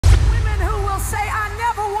say, I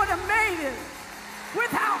never would have made it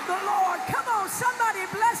without the Lord. Come on, somebody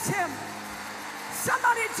bless him.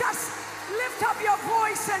 Somebody just lift up your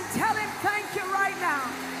voice and tell him thank you right now.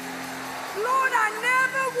 Lord, I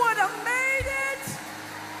never would have made it.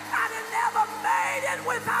 I'd have never made it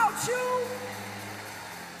without you.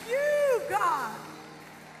 You, God,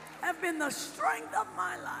 have been the strength of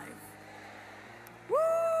my life.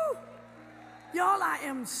 Woo! Y'all, I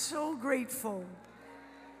am so grateful.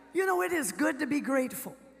 You know, it is good to be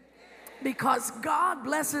grateful because God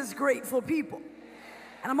blesses grateful people.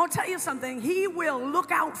 And I'm going to tell you something. He will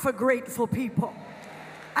look out for grateful people.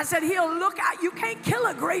 I said he'll look out. You can't kill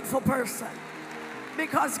a grateful person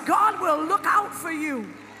because God will look out for you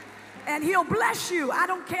and he'll bless you. I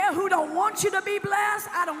don't care who don't want you to be blessed.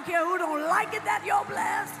 I don't care who don't like it that you're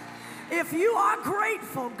blessed. If you are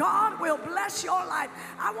grateful, God will bless your life.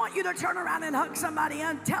 I want you to turn around and hug somebody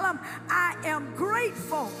and tell them, I am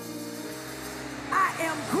grateful. I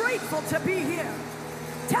am grateful to be here.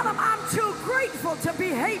 Tell them I'm too grateful to be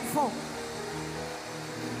hateful.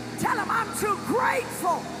 Tell them I'm too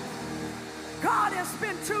grateful. God has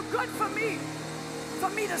been too good for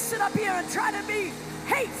me to sit up here and try to be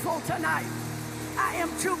hateful tonight. I am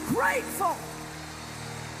too grateful.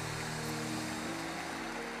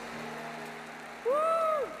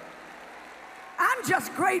 Woo! I'm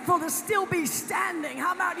just grateful to still be standing.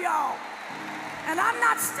 How about y'all? And I'm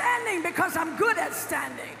not standing because I'm good at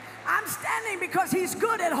standing. I'm standing because he's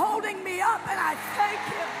good at holding me up, and I thank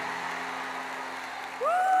him.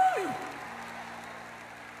 Woo!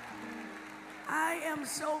 I am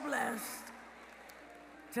so blessed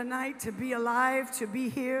tonight to be alive, to be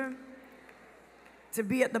here, to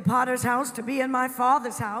be at the Potter's house, to be in my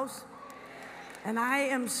Father's house. And I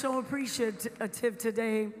am so appreciative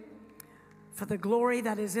today for the glory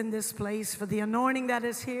that is in this place, for the anointing that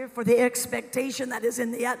is here, for the expectation that is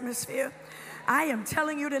in the atmosphere. I am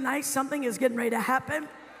telling you tonight, something is getting ready to happen.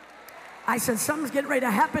 I said something's getting ready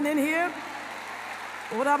to happen in here.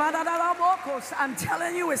 I'm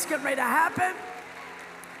telling you, it's getting ready to happen.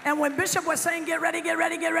 And when Bishop was saying, get ready, get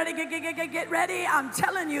ready, get ready, get ready, I'm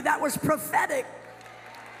telling you, that was prophetic.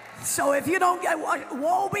 So if you don't get,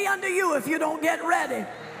 woe be unto you if you don't get ready.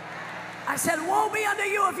 I said, woe be unto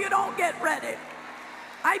you if you don't get ready.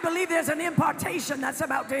 I believe there's an impartation that's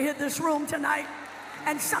about to hit this room tonight.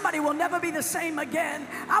 And somebody will never be the same again.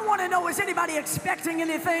 I want to know, is anybody expecting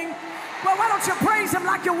anything? Well, why don't you praise him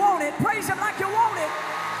like you want it? Praise him like you want it.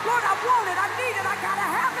 Lord, I want it. I need it. I got to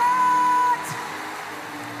have it.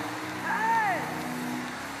 Hey.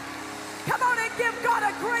 Come on and give God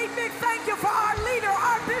a great big thank you for our leader,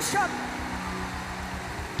 our bishop.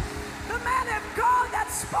 The man of God that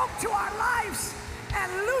spoke to our lives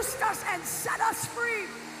and loosed us and set us free.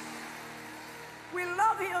 We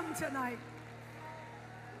love him tonight.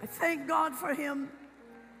 I thank God for him.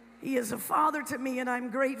 He is a father to me, and I'm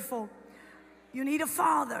grateful. You need a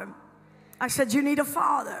father. I said you need a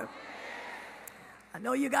father. I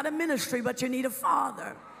know you got a ministry, but you need a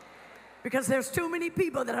father. Because there's too many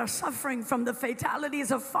people that are suffering from the fatalities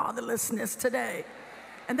of fatherlessness today.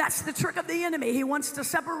 And that's the trick of the enemy. He wants to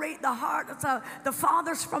separate the hearts of the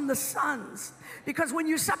fathers from the sons. Because when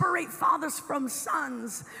you separate fathers from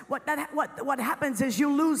sons, what happens is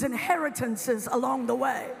you lose inheritances along the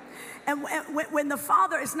way. And when the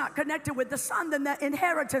father is not connected with the son, then the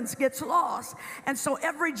inheritance gets lost. And so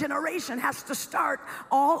every generation has to start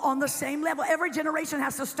all on the same level. Every generation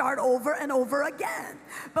has to start over and over again.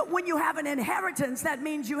 But when you have an inheritance, that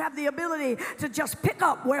means you have the ability to just pick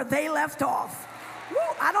up where they left off. Woo,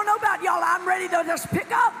 I don't know about y'all. I'm ready to just pick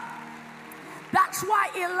up. That's why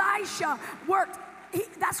Elisha worked.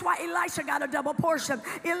 That's why Elisha got a double portion.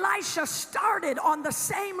 Elisha started on the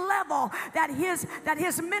same level that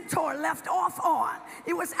his mentor left off on.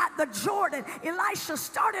 It was at the Jordan. Elisha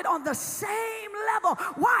started on the same level.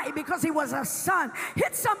 Why? Because he was a son.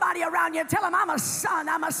 Hit somebody around you and tell him, I'm a son.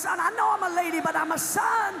 I'm a son. I know I'm a lady, but I'm a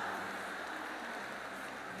son.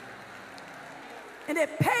 And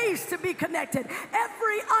it pays to be connected.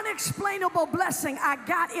 Every unexplainable blessing I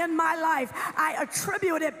got in my life, I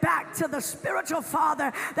attribute it back to the spiritual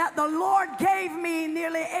father that the Lord gave me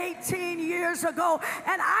nearly 18 years ago.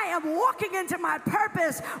 And I am walking into my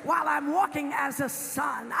purpose while I'm walking as a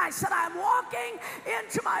son. I said I'm walking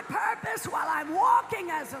into my purpose while I'm walking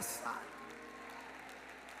as a son.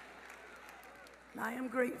 And I am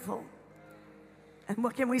grateful. And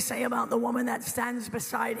what can we say about the woman that stands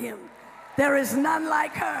beside him? There is none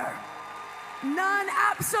like her. None,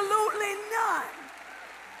 absolutely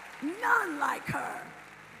none. None like her.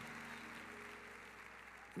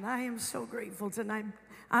 And I am so grateful tonight.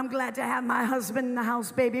 I'm glad to have my husband in the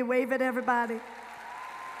house, baby. Wave at everybody.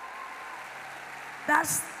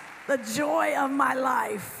 That's the joy of my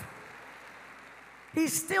life. He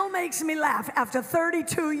still makes me laugh after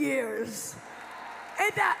 32 years.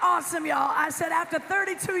 Ain't that awesome, y'all? I said after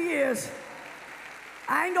 32 years.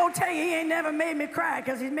 I ain't gonna tell you he ain't never made me cry,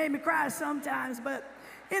 because he's made me cry sometimes. But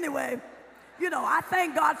anyway, you know, I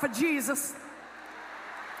thank God for Jesus.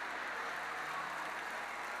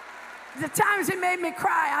 The times he made me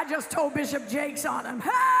cry, I just told Bishop Jakes on him.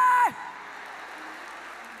 Hey!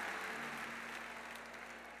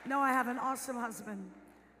 No, I have an awesome husband,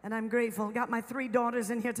 and I'm grateful. Got my 3 daughters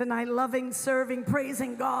in here tonight, loving, serving,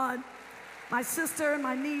 praising God. My sister and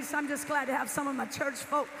my niece. I'm just glad to have some of my church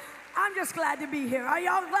folk. I'm just glad to be here. Are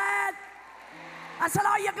y'all glad? I said,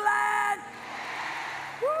 are you glad?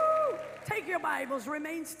 Woo! Take your Bibles.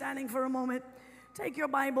 Remain standing for a moment. Take your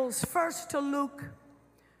Bibles first to Luke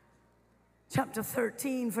chapter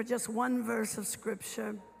 13 for just one verse of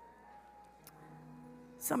scripture.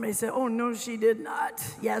 Somebody said, oh, no, she did not.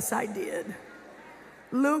 Yes, I did.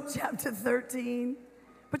 Luke chapter 13.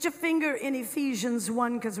 Put your finger in Ephesians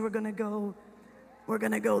 1, because we're going to go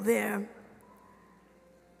there.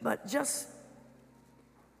 But just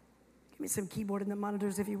give me some keyboard and the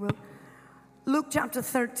monitors, if you will. Luke chapter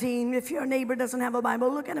 13. If your neighbor doesn't have a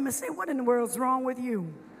Bible, look at him and say, what in the world's wrong with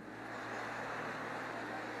you?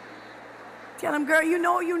 Tell him, girl, you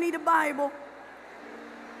know you need a Bible.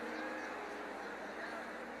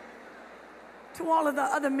 To all of the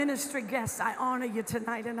other ministry guests, I honor you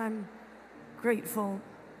tonight, and I'm grateful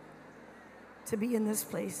to be in this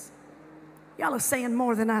place. Y'all are saying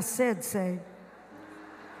more than I said, say.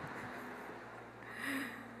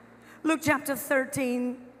 Luke chapter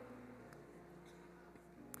 13.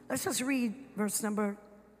 Let's just read verse number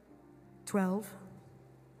 12.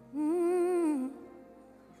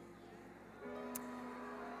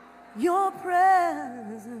 Your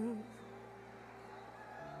presence,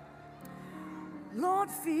 Lord,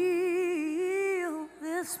 fill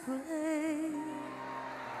this place.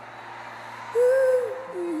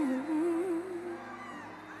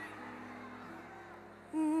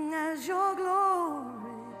 As your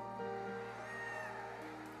glory,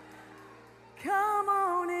 come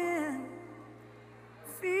on in,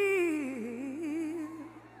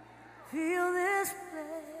 feel this place.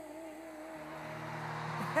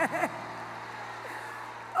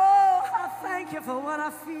 Oh, I thank you for what I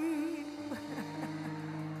feel.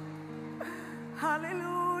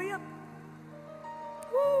 Hallelujah.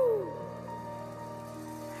 Woo.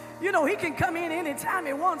 You know, he can come in anytime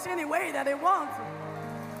he wants, any way that he wants.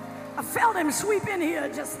 I felt him sweep in here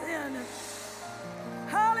just then.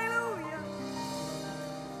 Hallelujah.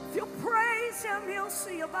 If you praise him, he'll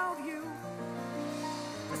see about you.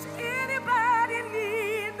 Does anybody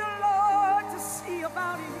need the Lord to see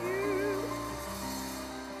about you?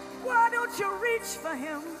 Why don't you reach for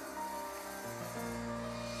him?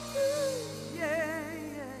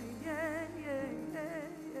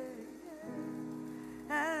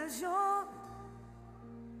 As your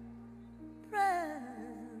presence.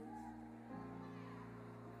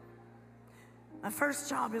 My first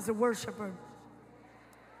job as a worshiper.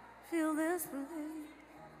 Feel this place.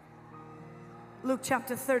 Luke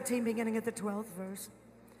chapter 13, beginning at the 12th verse.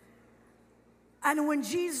 And when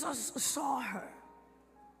Jesus saw her,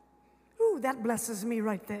 ooh, that blesses me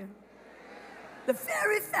right there. The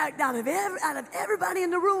very fact out of everybody in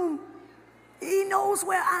the room, he knows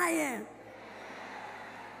where I am.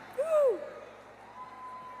 Woo.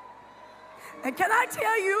 And can I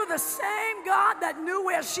tell you, the same God that knew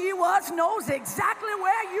where she was knows exactly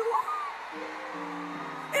where you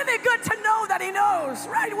are. Isn't it good to know that he knows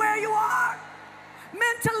right where you are?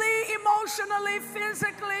 Mentally, emotionally,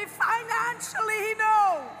 physically, financially, he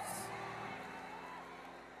knows.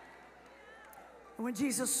 And when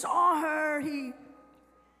Jesus saw her, he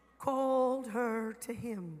called her to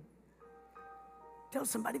him. Tell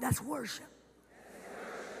somebody that's worship.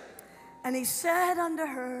 And he said unto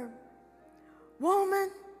her,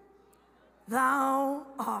 woman, thou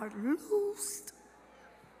art loosed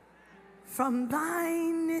from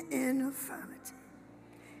thine infirmity.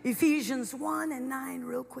 Ephesians 1 and 9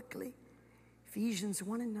 real quickly. Ephesians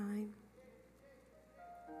 1 and 9.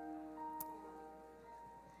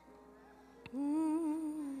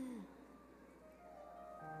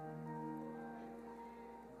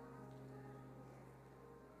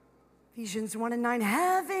 Ephesians 1 and 9,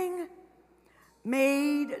 having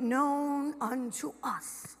made known unto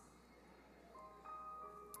us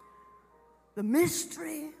the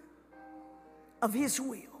mystery of his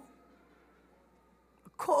will,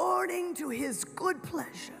 according to his good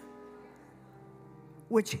pleasure,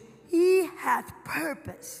 which he hath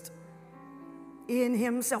purposed in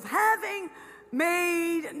himself, having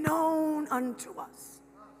made known unto us.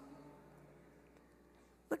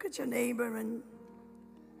 Look at your neighbor and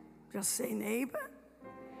just say, neighbor.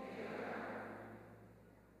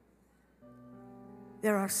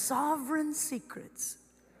 There are sovereign secrets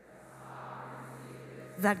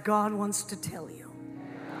that God wants to tell you.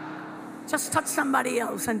 Just touch somebody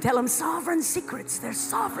else and tell them sovereign secrets. They're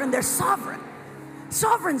sovereign. They're sovereign.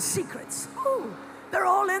 Sovereign secrets. Ooh, they're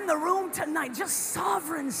all in the room tonight. Just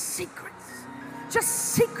sovereign secrets. Just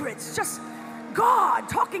secrets. Just God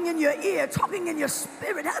talking in your ear, talking in your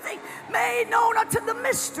spirit, having made known unto the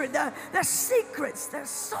mystery. They're secrets. They're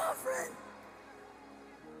sovereign.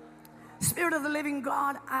 Spirit of the living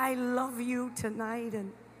God, I love you tonight,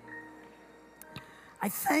 and I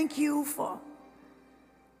thank you for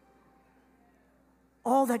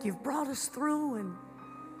all that you've brought us through and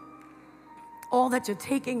all that you're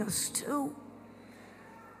taking us to.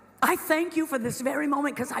 I thank you for this very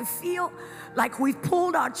moment, because I feel like we've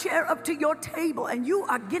pulled our chair up to your table and you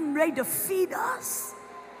are getting ready to feed us.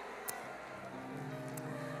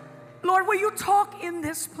 Lord, will you talk in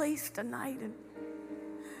this place tonight, and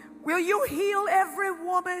will you heal every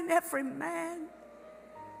woman, every man?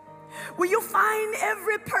 Will you find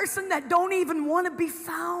every person that don't even want to be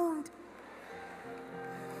found?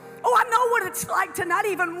 Oh, I know what it's like to not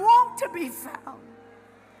even want to be found.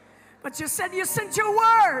 But you said you sent your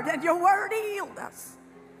word, and your word healed us.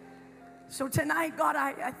 So tonight, God,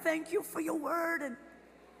 I thank you for your word, and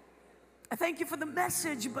I thank you for the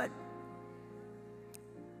message, but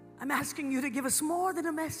I'm asking you to give us more than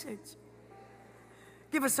a message.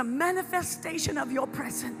 Give us a manifestation of your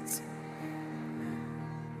presence.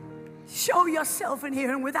 Show yourself in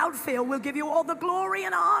here, and without fail, we'll give you all the glory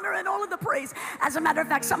and honor and all of the praise. As a matter of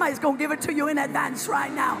fact, somebody's going to give it to you in advance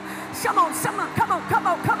right now. Come on,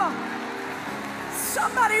 come on.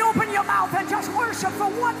 Somebody open your mouth and just worship for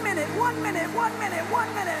 1 minute, 1 minute, 1 minute,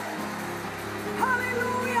 1 minute.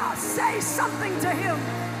 Hallelujah. Say something to him.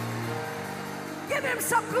 Give him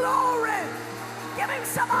some glory. Give him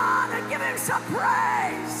some honor. Give him some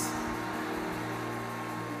praise.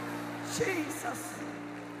 Jesus'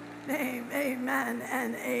 name, amen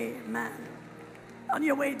and amen. On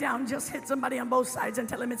your way down, just hit somebody on both sides and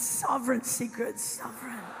tell him it's sovereign secrets.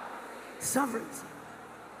 Sovereign. Sovereign.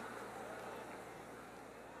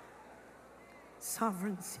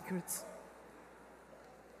 Sovereign secrets.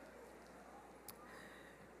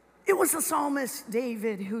 It was the psalmist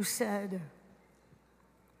David who said,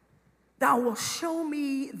 "Thou wilt show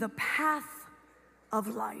me the path of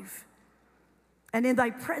life, and in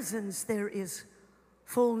thy presence there is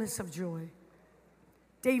fullness of joy."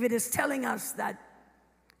 David is telling us that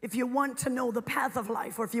if you want to know the path of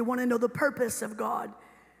life, or if you want to know the purpose of God,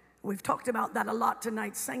 we've talked about that a lot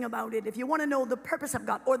tonight, sang about it. If you want to know the purpose of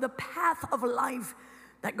God or the path of life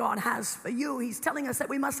that God has for you, he's telling us that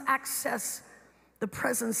we must access the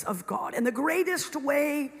presence of God. And the greatest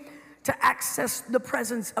way to access the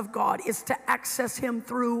presence of God is to access him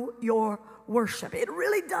through your worship. It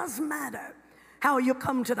really does matter how you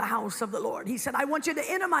come to the house of the Lord. He said, I want you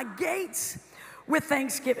to enter my gates with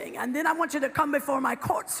thanksgiving, and then I want you to come before my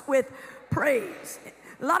courts with praise.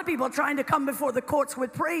 A lot of people are trying to come before the courts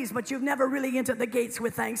with praise, but you've never really entered the gates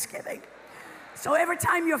with thanksgiving. So every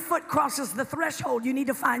time your foot crosses the threshold, you need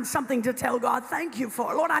to find something to tell God thank you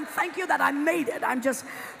for. Lord, I thank you that I made it. I'm just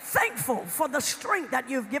thankful for the strength that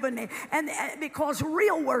you've given me. And because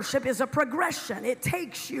real worship is a progression. It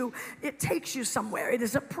takes you somewhere. It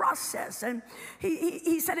is a process. And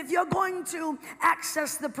he said, if you're going to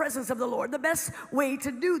access the presence of the Lord, the best way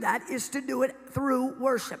to do that is to do it through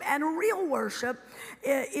worship. And real worship,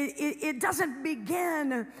 it doesn't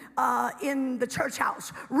begin in the church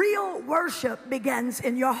house. Real worship begins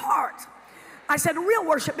in your heart. I said real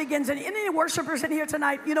worship begins in any worshipers in here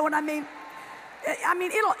tonight. You know what I mean? I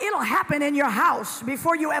mean, it'll happen in your house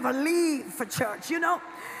before you ever leave for church, you know?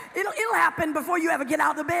 It'll happen before you ever get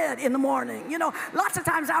out of bed in the morning. You know, lots of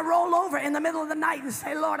times I roll over in the middle of the night and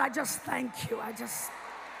say, Lord, I just thank you. I just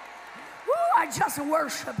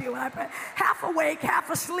worship you. And I pray, half awake, half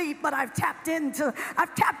asleep, but I've tapped in,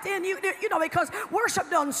 you know, because worship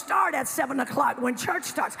doesn't start at 7 o'clock when church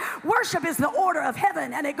starts. Worship is the order of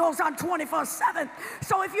heaven, and it goes on 24/7.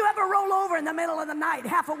 So if you ever roll over in the middle of the night,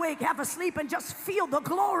 half awake, half asleep, and just feel the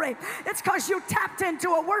glory, it's because you tapped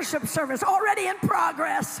into a worship service already in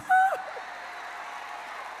progress.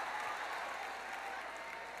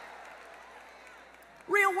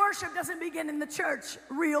 Real worship doesn't begin in the church.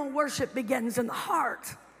 Real worship begins in the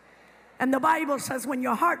heart. And the Bible says when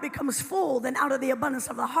your heart becomes full, then out of the abundance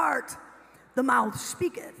of the heart, the mouth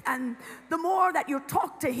speaketh. And the more that you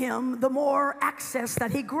talk to him, the more access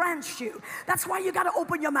that he grants you. That's why you got to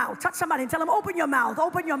open your mouth. Touch somebody and tell them, open your mouth,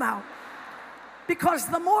 open your mouth. Because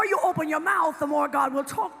the more you open your mouth, the more God will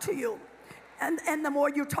talk to you. And the more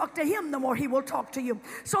you talk to him, the more he will talk to you.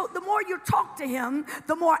 So the more you talk to him,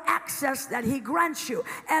 the more access that he grants you.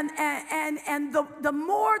 And the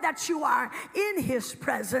more that you are in his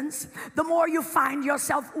presence, the more you find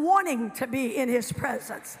yourself wanting to be in his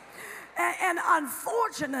presence. And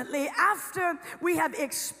unfortunately, after we have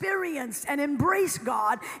experienced and embraced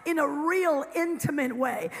God in a real intimate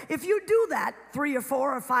way, if you do that 3 or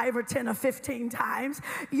 4 or 5 or 10 or 15 times,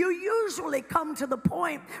 you usually come to the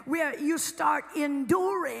point where you start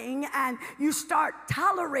enduring and you start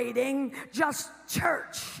tolerating just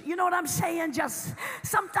church. You know what I'm saying? Just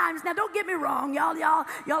sometimes. Now, don't get me wrong, y'all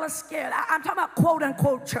are scared. I'm talking about quote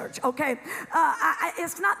unquote church. Okay,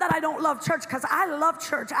 it's not that I don't love church, because I love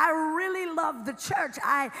church. I really love the church.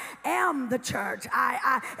 I am the church.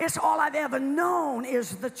 It's all I've ever known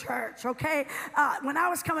is the church. Okay, when I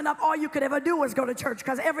was coming up, all you could ever do was go to church,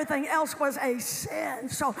 because everything else was a sin.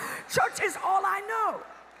 So church is all I know.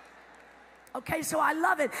 Okay, so I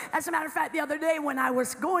love it. As a matter of fact, the other day when I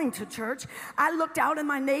was going to church, I looked out and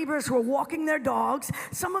my neighbors were walking their dogs.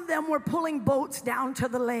 Some of them were pulling boats down to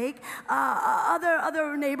the lake.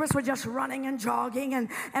 Other neighbors were just running and jogging and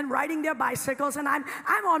riding their bicycles. And I'm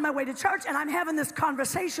on my way to church, and I'm having this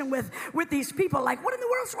conversation with these people, like, what in the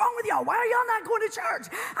world's wrong with y'all? Why are y'all not going to church?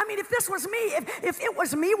 I mean, if this was me, if it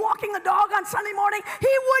was me walking a dog on Sunday morning,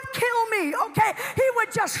 he would kill me, okay? He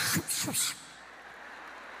would just...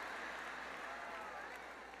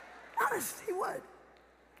 Honest, he would.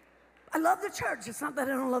 I love the church. It's not that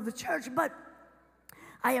I don't love the church, but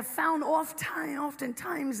I have found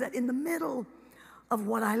oftentimes that in the middle of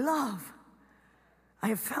what I love, I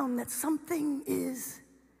have found that something is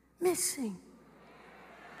missing.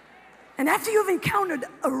 And after you've encountered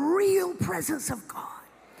a real presence of God,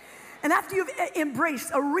 and after you've embraced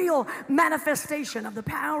a real manifestation of the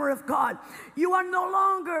power of God, you are no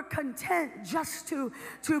longer content just to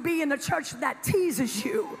be in the church that teases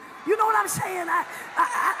you. You know what I'm saying?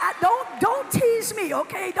 Don't tease me,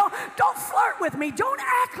 okay? Don't flirt with me. Don't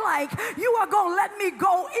act like you are going to let me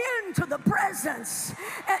go into the presence.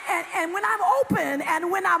 And when I'm open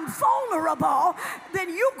and when I'm vulnerable, then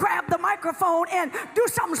you grab the microphone and do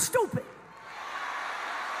something stupid.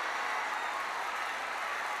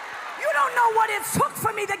 You don't know what it took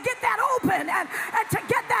for me to get that open and to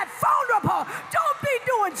get that vulnerable. Don't be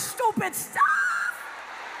doing stupid stuff.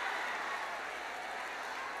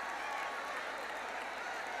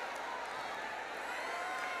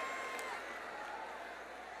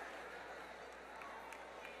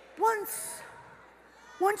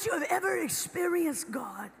 Once you have ever experienced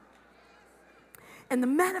God and the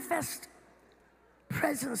manifest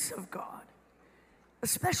presence of God,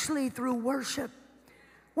 especially through worship,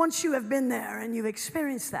 once you have been there and you've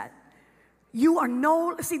experienced that,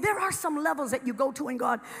 see, there are some levels that you go to in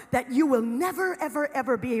God that you will never, ever,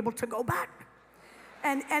 ever be able to go back.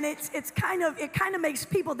 And it kind of makes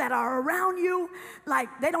people that are around you, like,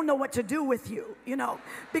 they don't know what to do with you, you know,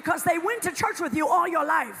 because they went to church with you all your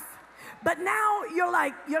life. But now you're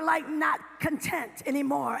like not content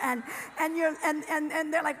anymore, and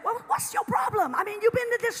they're like, well, what's your problem? I mean, you've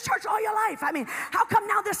been to this church all your life. I mean, how come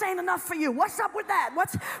now this ain't enough for you? What's up with that?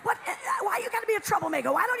 Why you got to be a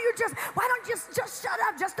troublemaker? Why don't you just shut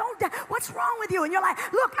up? Just don't. What's wrong with you? And you're like,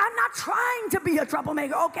 look, I'm not trying to be a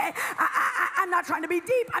troublemaker. Okay, I'm not trying to be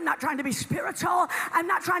deep. I'm not trying to be spiritual. I'm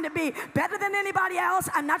not trying to be better than anybody else.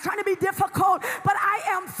 I'm not trying to be difficult. But I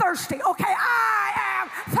am thirsty. Okay, I am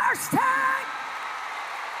thirsty.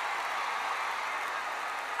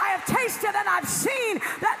 I have tasted and I've seen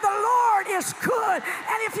that the Lord is good.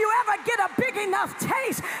 And if you ever get a big enough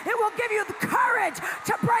taste, it will give you the courage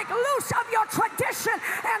to break loose of your tradition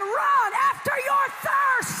and run after your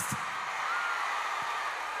thirst.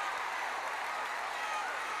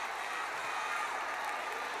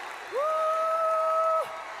 Woo!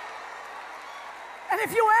 And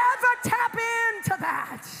if you ever tap into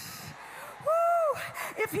that,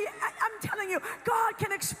 I'm telling you, God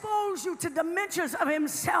can expose you to dimensions of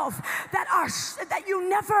himself that you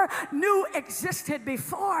never knew existed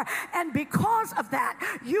before. And because of that,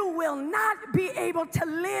 you will not be able to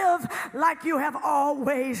live like you have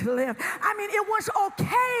always lived. I mean, it was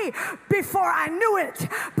okay before I knew it,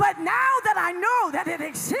 but now that I know that it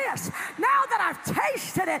exists, now that I've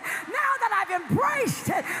tasted it, now that I've embraced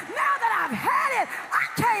it, now that I've had it, I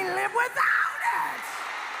can't live without it.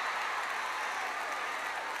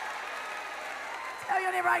 Tell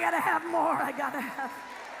your neighbor, I gotta have more. I gotta have.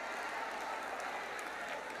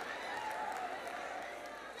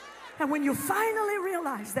 And when you finally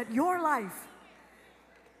realize that your life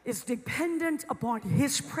is dependent upon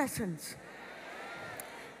His presence,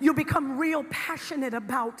 you become real passionate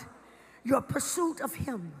about your pursuit of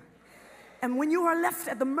Him. And when you are left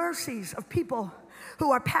at the mercies of people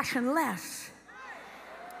who are passionless,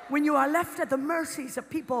 when you are left at the mercies of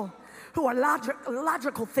people who are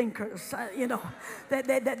logical thinkers,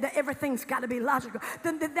 that everything's got to be logical,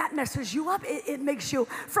 then that messes you up. It makes you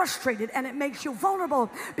frustrated and it makes you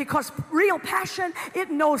vulnerable, because real passion,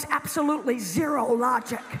 it knows absolutely zero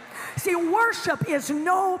logic. See, worship is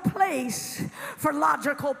no place for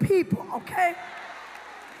logical people, okay?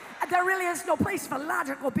 There really is no place for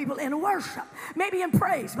logical people in worship. Maybe in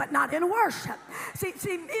praise, but not in worship. See,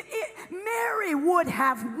 Mary would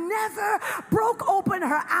have never broke open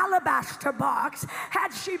her alabaster box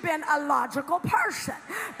had she been a logical person,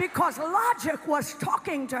 because logic was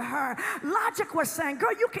talking to her. Logic was saying,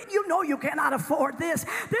 girl, you cannot afford this.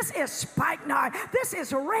 This is spikenard. This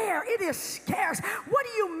is rare. It is scarce. What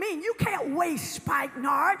do you mean? You can't waste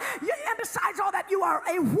spikenard. And besides all that, you are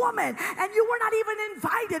a woman, and you were not even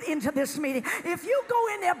invited into this meeting. If you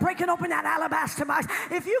go in there breaking open that alabaster box,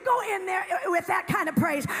 if you go in there with that kind of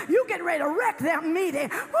praise, you get ready to wreck that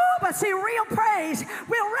meeting. Ooh, but see, real praise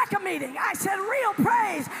will wreck a meeting. I said real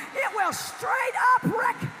praise, it will straight up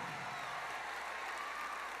wreck.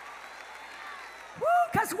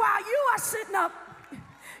 Because while you are sitting up,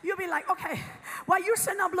 you'll be like, okay, while you're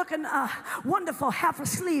sitting up looking wonderful, half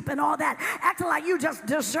asleep and all that, acting like you just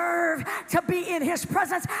deserve to be in His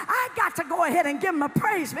presence, I got to go ahead and give Him a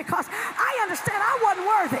praise, because I understand I wasn't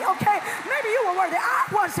worthy, okay? Maybe you were worthy. I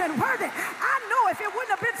wasn't worthy. I know if it wouldn't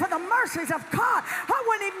have been for the mercies of God, I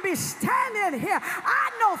wouldn't even be standing here. I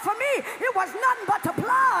know for me, it was nothing but the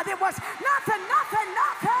blood. It was nothing.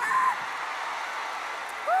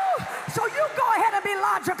 So you go ahead and be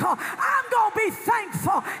logical. I'm going to be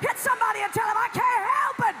thankful. Hit somebody and tell them, I can't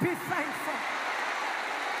help but be thankful.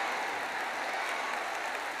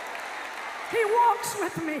 He walks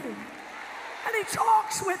with me, and He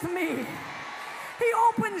talks with me. He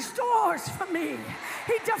opens doors for me.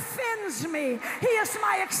 He defends me. He is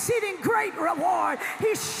my exceeding great reward.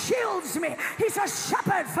 He shields me. He's a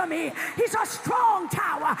shepherd for me. He's a strong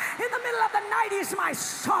tower. In the middle of the night, He's my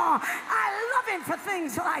song. I love Him for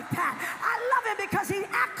things like that. I love Him because He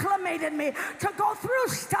acclimated me to go through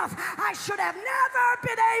stuff I should have never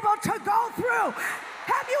been able to go through.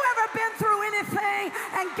 Have you ever been through anything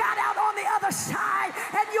and got out on the other side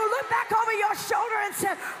and you look back over your shoulder and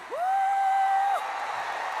said, woo!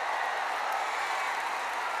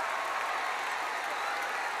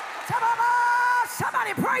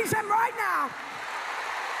 Somebody praise Him right now.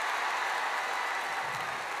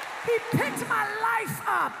 He picked my life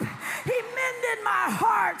up. He mended my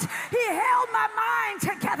heart. He held my mind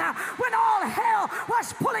together when all hell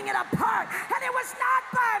was pulling it apart. And it was not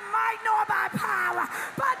by might nor by power,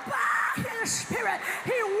 but by His Spirit.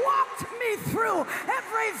 He walked me through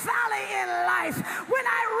every valley in life. When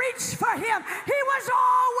I reached for Him, He was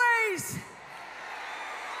always.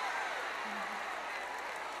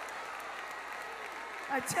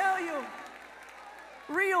 I tell you,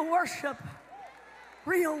 real worship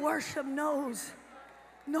knows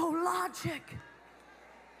no logic.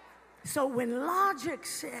 So when logic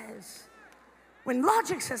says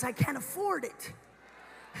I can't afford it,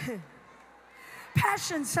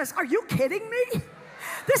 passion says, are you kidding me?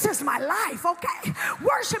 This is my life, okay?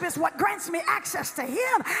 Worship is what grants me access to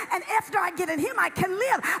Him. And after I get in Him, I can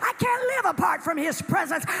live. I can't live apart from His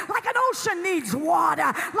presence. Like an ocean needs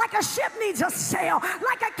water. Like a ship needs a sail.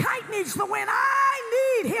 Like a kite needs the wind.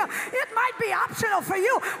 I need Him. It might be optional for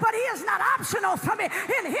you, but He is not optional for me.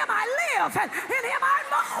 In Him I live, and in Him I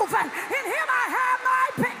move, and in Him I have my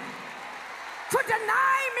being. To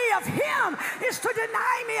deny me of Him is to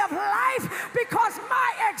deny me of life, because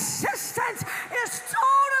my existence is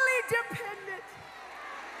totally dependent.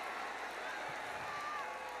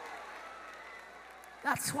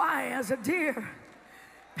 That's why, as a deer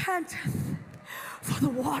panteth for the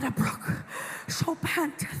water brook, so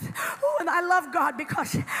panteth. Oh, and I love God,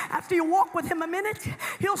 because after you walk with Him a minute,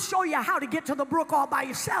 He'll show you how to get to the brook all by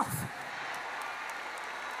yourself.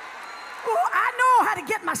 Oh, I know how to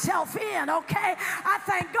get myself in, okay? I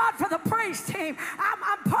thank God for the praise team.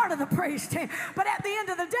 I'm part of the praise team. But at the end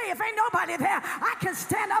of the day, if ain't nobody there, I can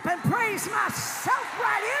stand up and praise myself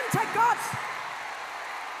right into God's.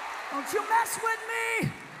 Don't you mess with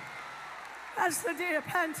me. As the deer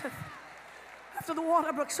panteth After the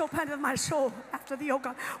water brook, so panteth my soul after thee, O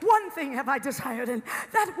God. One thing have I desired, and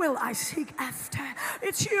that will I seek after.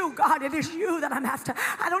 It's you, God. It is you that I'm after.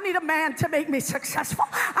 I don't need a man to make me successful.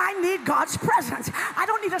 I need God's presence. I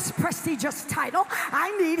don't need a prestigious title.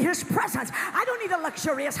 I need his presence. I don't need a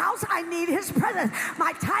luxurious house. I need his presence.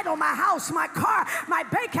 My title, my house, my car, my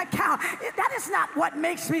bank account, that is not what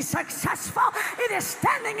makes me successful. It is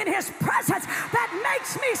standing in his presence that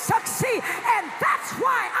makes me succeed. And that's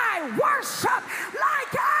why I worship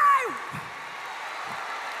like I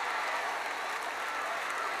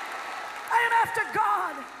am after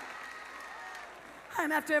God. I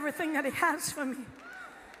am after everything that he has for me.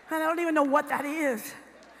 And I don't even know what that is.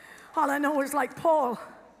 All I know is like Paul,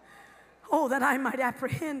 oh, that I might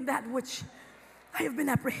apprehend that which I have been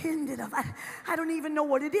apprehended of. I don't even know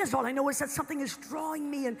what it is. All I know is that something is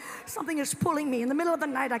drawing me and something is pulling me. In the middle of the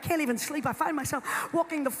night, I can't even sleep. I find myself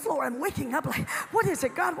walking the floor and waking up like, what is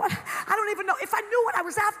it, God? What? I don't even know. If I knew what I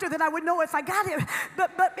was after, then I would know if I got it.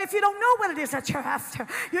 But if you don't know what it is that you're after,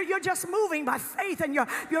 you're just moving by faith and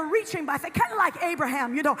you're reaching by faith. Kind of like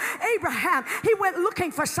Abraham. You know, Abraham, he went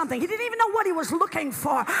looking for something. He didn't even know what he was looking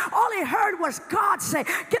for. All he heard was God say,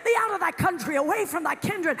 get thee out of thy country, away from thy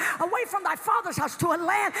kindred, away from thy father's house, to a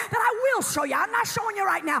land that I will show you. I'm not showing you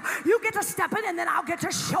right now. You get to step in and then I'll get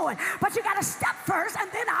to show it. But you got to step first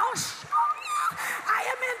and then I'll show you. I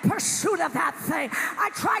am in pursuit of that thing. I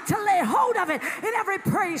tried to lay hold of it in every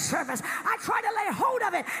praise service. I tried to lay hold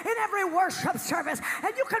of it in every worship service.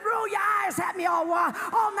 And you can roll your eyes at me all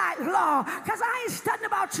night long, because I ain't studying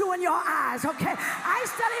about you and your eyes, okay? I ain't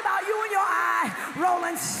studying about you and your eye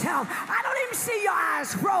rolling self. I don't even see your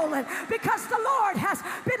eyes rolling, because the Lord has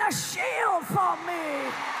been a shield for me.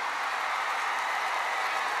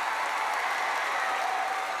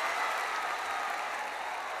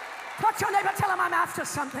 Touch your neighbor, tell him I'm after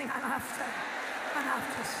something. I'm after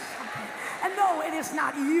something. And no, it is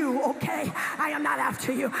not you, okay? I am not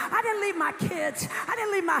after you. I didn't leave my kids. I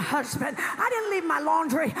didn't leave my husband. I didn't leave my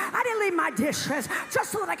laundry. I didn't leave my dishes just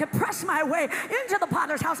so that I could press my way into the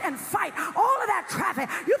potter's house and fight all of that traffic.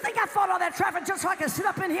 You think I fought all that traffic just so I could sit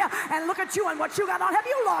up in here and look at you and what you got on? Have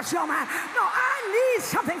you lost your mind? No, I need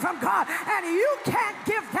something from God, and you can't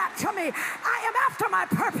give that to me. I am after my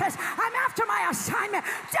purpose. I'm after my assignment.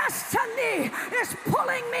 Destiny is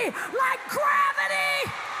pulling me like gravity.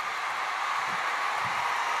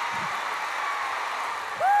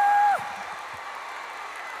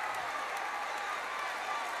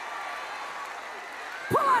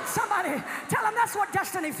 Pull on somebody. Tell them that's what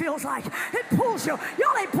destiny feels like. It pulls you.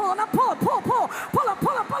 Y'all ain't pulling them. Pull, pull, pull. Pull them,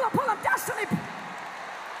 pull them, pull them, pull them. Destiny.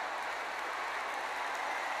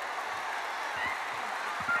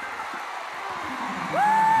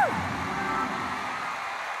 Woo!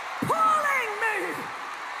 Pulling me.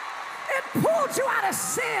 It pulled you out of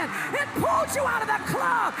sin. It pulled you out of the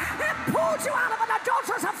club. It pulled you out of an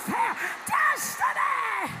adulterous affair. Destiny.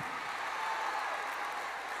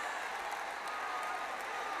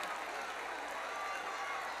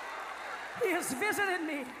 He has visited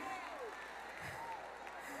me.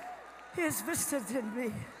 He has visited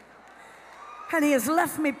me. And he has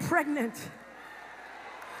left me pregnant.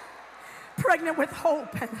 Pregnant with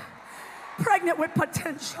hope and pregnant with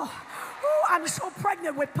potential. Ooh, I'm so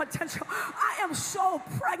pregnant with potential. I am so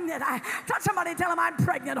pregnant. Touch somebody, tell them I'm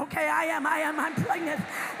pregnant, okay? I'm pregnant.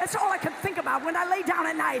 That's all I can think about. When I lay down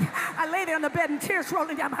at night, I lay there in the bed and tears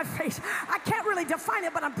rolling down my face. I can't really define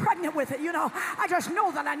it, but I'm pregnant with it, you know. I just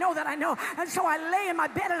know that I know that I know. And so I lay in my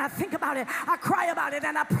bed and I think about it. I cry about it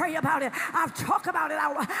and I pray about it. I talk about it.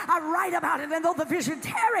 I write about it. And though the vision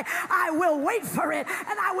tarry, I will wait for it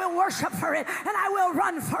and I will worship for it and I will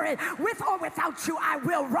run for it. With or without you, I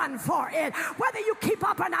will run for it. Whether you keep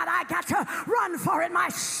up or not, I got to run for it. My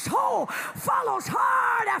soul follows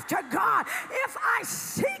hard after God. If I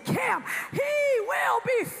seek him, he will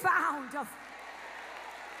be found.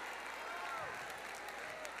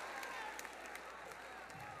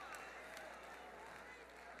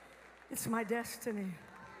 It's my destiny.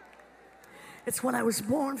 It's what I was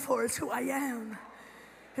born for. It's who I am.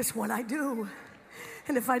 It's what I do.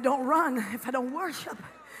 And if I don't run, if I don't worship,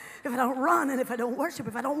 if I don't run, and if I don't worship,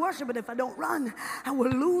 if I don't worship, and if I don't run, I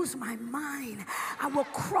will lose my mind. I will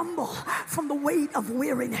crumble from the weight of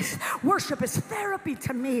weariness. Worship is therapy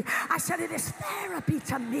to me. I said it is therapy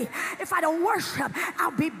to me. If I don't worship,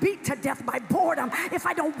 I'll be beat to death by boredom. If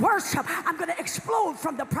I don't worship, I'm going to explode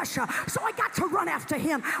from the pressure. So I got to run after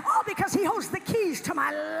him, all because he holds the keys to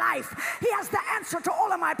my life. He has the answer to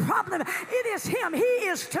all of my problems. It is him. He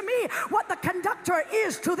is to me what the conductor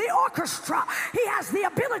is to the orchestra. He has the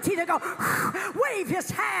ability ability to go wave his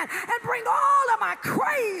hand and bring all of my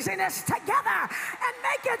craziness together and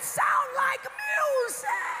make it sound like music.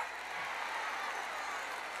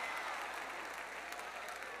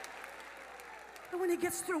 But when he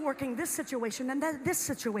gets through working this situation and this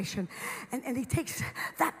situation, and he takes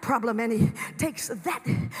that problem and he takes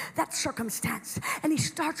that circumstance and he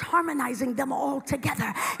starts harmonizing them all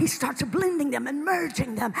together. He starts blending them and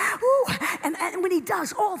merging them. Ooh, and when he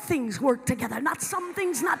does, all things work together. Not some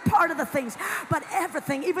things, not part of the things, but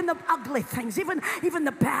everything, even the ugly things, even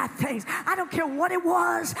the bad things. I don't care what it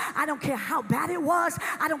was. I don't care how bad it was.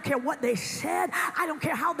 I don't care what they said. I don't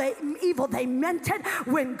care how evil they meant it.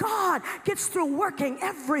 When God gets through working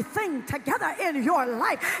everything together in your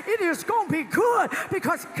life, it is going to be good,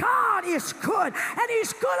 because God is good and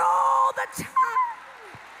he's good all the time.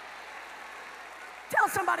 Tell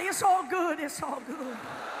somebody it's all good. It's all good.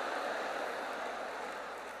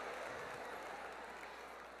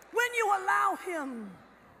 When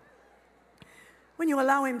you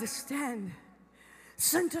allow him to stand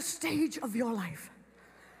center stage of your life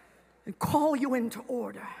and call you into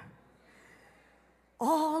order,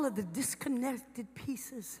 all of the disconnected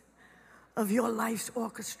pieces of your life's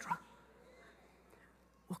orchestra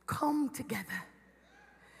will come together.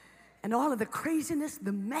 And all of the craziness,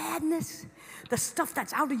 the madness, the stuff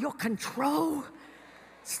that's out of your control,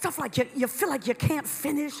 stuff like you feel like you can't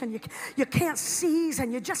finish and you can't seize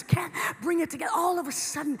and you just can't bring it together. All of a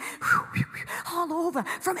sudden, all over,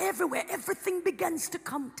 from everywhere, everything begins to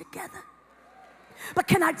come together. But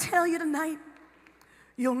can I tell you tonight,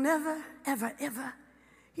 you'll never, ever, ever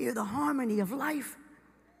hear the harmony of life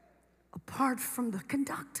apart from the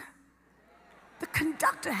conductor. The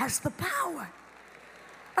conductor has the power.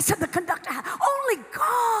 I said the conductor, only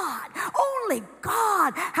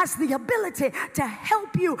God has the ability to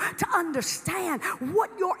help you to understand what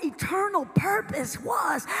your eternal purpose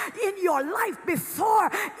was in your life before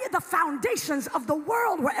the foundations of the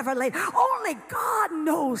world were ever laid. Only God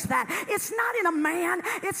knows that. It's not in a man,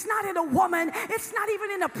 it's not in a woman, it's not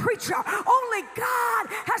even in a preacher. Only God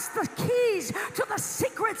has the keys to the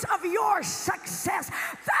secrets of your success.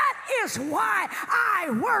 That is why I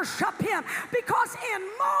worship him, because in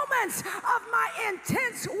moments of my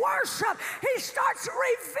intense worship, he starts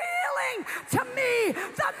revealing to me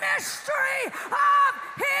the mystery of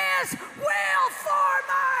his will for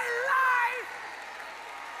my life.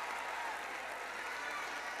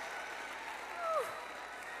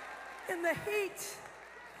 In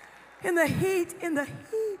the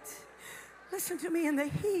heat, listen to me, in the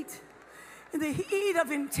heat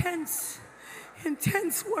of intense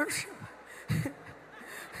worship.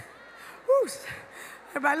 Woo.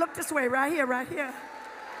 Everybody look this way, right here, right here.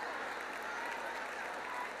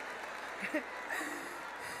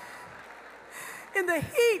 In the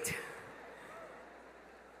heat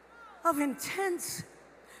of intense,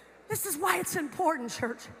 this is why it's important,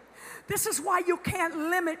 church. This is why you can't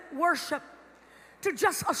limit worship to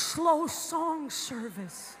just a slow song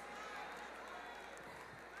service.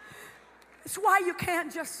 It's why you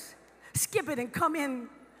can't just skip it and come in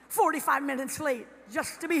 45 minutes late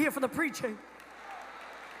just to be here for the preaching.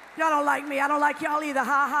 Y'all don't like me. I don't like y'all either. Ha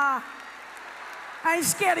ha. I ain't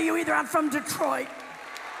scared of you either. I'm from Detroit.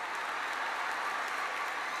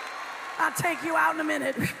 I'll take you out in a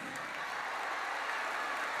minute.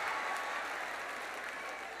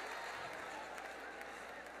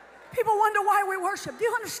 People wonder why we worship. Do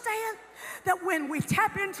you understand that when we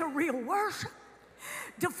tap into real worship,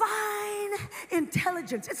 divine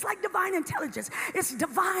intelligence, it's like divine intelligence, it's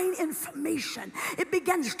divine information. It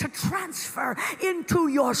begins to transfer into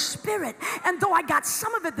your spirit. And though I got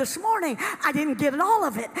some of it this morning, I didn't get all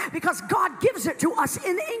of it, because God gives it to us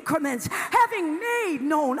in increments, having made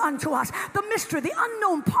known unto us the mystery, the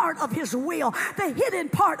unknown part of his will, the hidden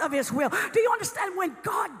part of his will. Do you understand? When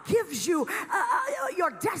God gives you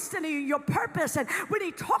your destiny, your purpose, and when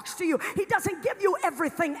he talks to you, he doesn't give you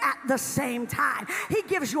everything at the same time. He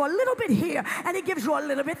gives you a little bit here, and he gives you a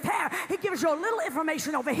little bit there. He gives you a little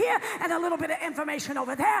information over here and a little bit of information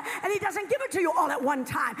over there, and he doesn't give it to you all at one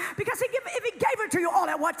time, because if he gave it to you all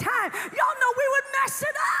at one time, y'all know we would mess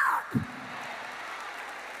it up.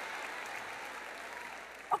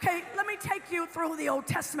 Okay, let me take you through the Old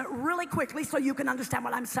Testament really quickly so you can understand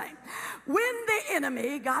what I'm saying. When the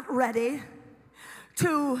enemy got ready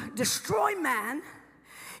to destroy man,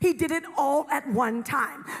 he did it all at one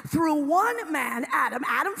time. Through one man, Adam.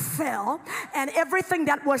 Adam fell, and everything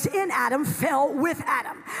that was in Adam fell with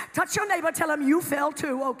Adam. Touch your neighbor, tell him you fell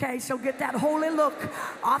too, okay? So get that holy look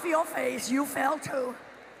off your face. You fell too.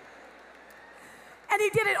 And he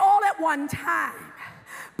did it all at one time.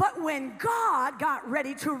 But when God got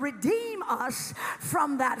ready to redeem us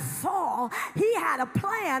from that fall, he had a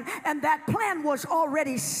plan, and that plan was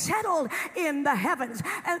already settled in the heavens.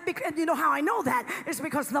 And you know how I know that? It's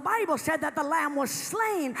because the Bible said that the Lamb was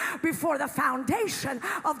slain before the foundation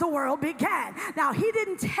of the world began. Now, he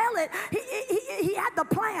didn't tell it. He had the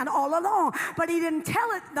plan all along, but he didn't tell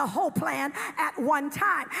it the whole plan at one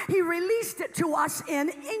time. He released it to us in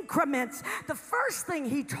increments. The first thing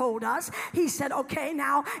he told us, he said, okay,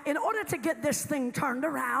 now, in order to get this thing turned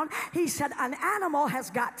around, he said, an animal has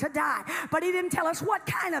got to die. But he didn't tell us what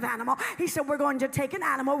kind of animal. He said, we're going to take an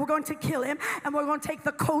animal, we're going to kill him, and we're going to take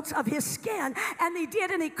the coats of his skin. And he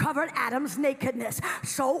did, and he covered Adam's nakedness.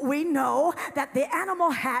 So we know that the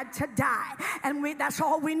animal had to die. And that's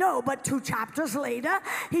all we know. But 2 chapters later,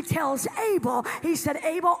 he tells Abel, he said,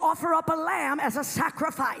 Abel, offer up a lamb as a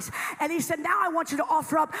sacrifice. And he said, now I want you to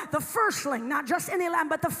offer up the firstling, not just any lamb,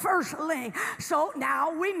 but the firstling. So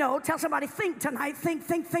now we know, tell somebody, think tonight, think.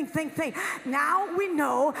 Now we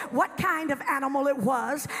know what kind of animal it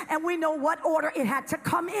was, and we know what order it had to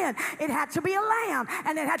come in. It had to be a lamb,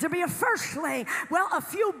 and it had to be a firstling. Well,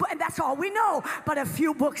 and that's all we know. But a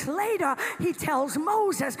few books later, he tells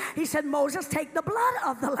Moses, he said, Moses, take the blood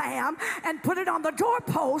of the lamb and put it on the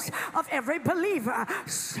doorpost of every believer.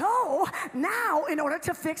 So now, in order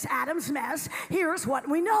to fix Adam's mess, here's what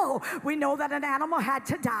we know. We know that an animal had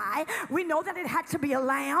to die. We know that it had to be a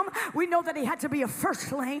lamb. We know that it had to be a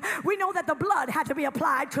firstling. We know that the blood had to be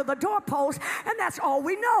applied to the doorpost, and that's all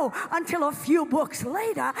we know until a few books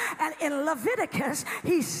later. And in Leviticus,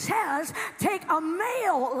 he says, take a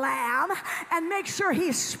male lamb and make sure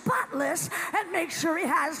he's spotless and make sure he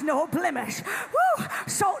has no blemish. Woo!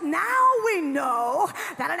 So now we know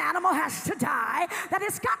that an animal has to die, that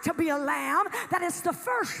it's got to be a lamb, that it's the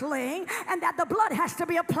firstling, and that the blood has to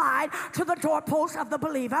be applied to the doorpost of the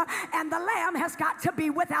believer, and the lamb has got to be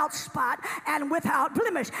without spot and without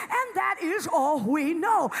blemish. And that is all we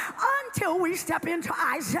know until we step into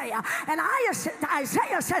Isaiah. And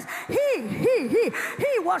Isaiah says,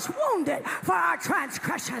 he was wounded for our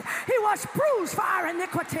transgression. He was bruised for our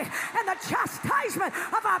iniquity, and the chastisement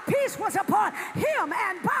of our peace was upon him,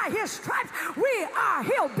 and by his stripes we are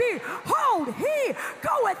healed. Behold, he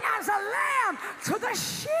goeth as a lamb to the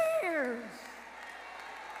shears.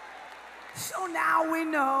 So now we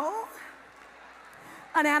know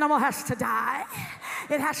an animal has to die.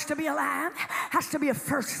 It has to be a lamb, has to be a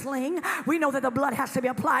firstling. We know that the blood has to be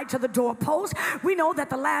applied to the doorpost. We know that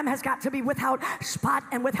the lamb has got to be without spot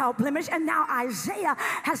and without blemish. And now Isaiah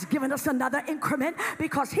has given us another increment,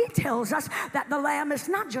 because he tells us that the lamb is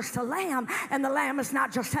not just a lamb and the lamb is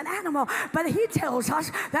not just an animal, but he tells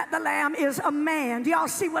us that the lamb is a man. Do y'all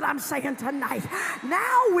see what I'm saying tonight?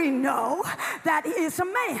 Now we know that it is a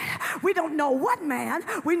man. We don't know what man.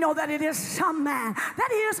 We know that it is some man.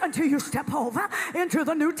 That is, until you step over into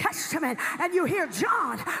the New Testament and you hear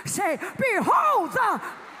John say, behold the...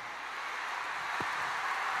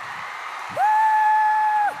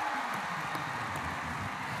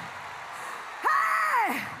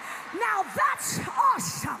 Hey, now that's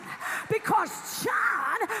awesome, because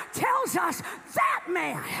John tells us that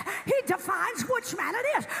man, he defines which man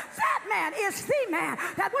it is. That man is the man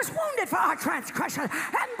that was wounded for our transgression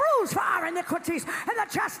and bruised for our iniquities, and the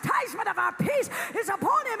chastisement of our peace is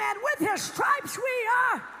upon him, and with his stripes we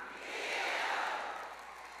are.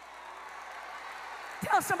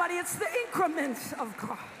 Tell somebody, it's the increments of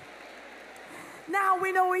God. Now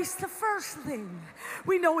we know he's the firstling.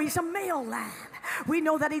 We know he's a male lamb. We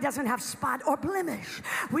know that he doesn't have spot or blemish.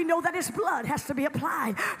 We know that his blood has to be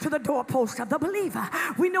applied to the doorpost of the believer.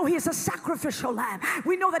 We know he is a sacrificial lamb.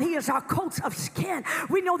 We know that he is our coats of skin.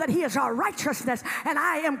 We know that he is our righteousness, and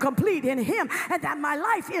I am complete in him, and that my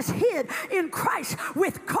life is hid in Christ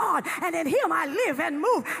with God, and in him I live and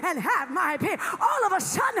move and have my being. All of a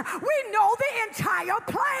sudden, we know the entire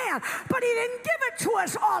plan, but he didn't give it to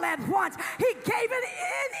us all at once. He gave it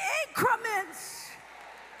in increments.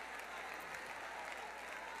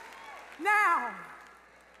 Now,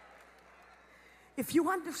 if you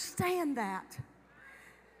understand that,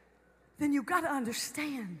 then you've got to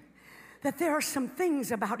understand that there are some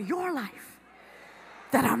things about your life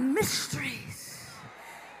that are mysteries.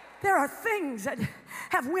 There are things that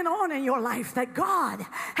have went on in your life that God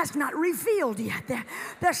has not revealed yet.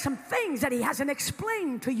 There's some things that he hasn't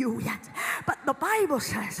explained to you yet. But the Bible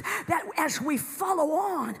says that as we follow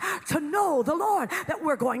on to know the Lord, that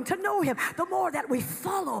we're going to know him. The more that we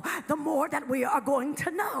follow, the more that we are going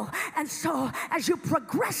to know. And so as you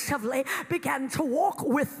progressively begin to walk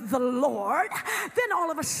with the Lord, then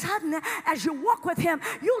all of a sudden, as you walk with him,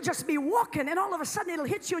 you'll just be walking, and all of a sudden it'll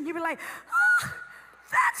hit you and you'll be like, oh,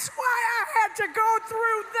 That's why I had to go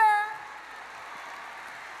through that.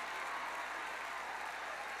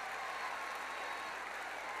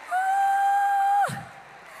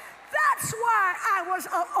 That's why I was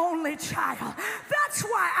an only child. That's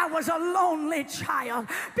why I was a lonely child.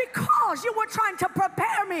 Because you were trying to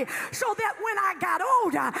prepare me so that when I got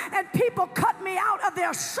older and people cut me out of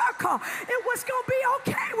their circle, it was going to be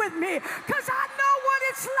okay with me. Because I know what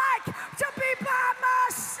it's like to be by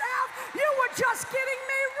myself. You were just getting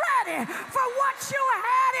me ready for what you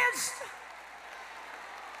had in store.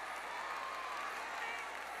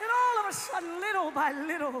 And all of a sudden, little by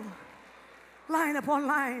little, line upon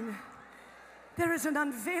line, there is an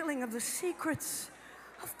unveiling of the secrets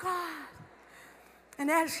of God. And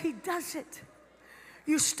as He does it,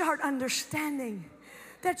 you start understanding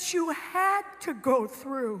that you had to go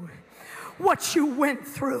through what you went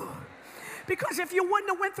through. Because if you wouldn't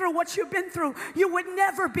have went through what you've been through, you would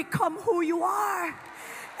never become who you are.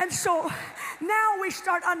 And so now we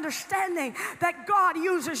start understanding that God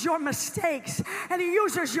uses your mistakes, and He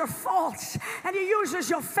uses your faults, and He uses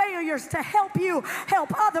your failures to help you help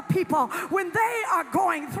other people when they are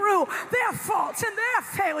going through their faults and their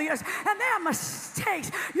failures and their mistakes.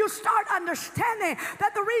 You start understanding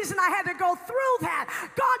that the reason I had to go through that,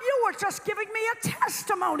 God, you were just giving me a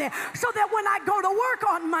testimony so that when I go to work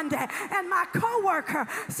on Monday and my coworker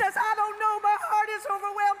says, I don't know, my heart is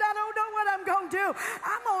overwhelmed, I don't know what I'm going to do,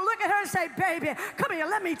 I'm going to look at her and say, baby, come here,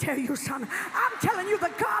 let me tell you something. I'm telling you,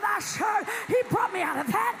 the God I serve, He brought me out of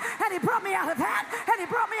that, and He brought me out of that, and He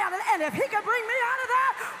brought me out of that. And if He can bring me out of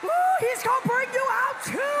that, ooh, He's going to bring you out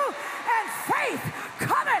too. And faith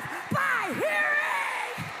cometh by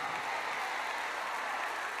hearing.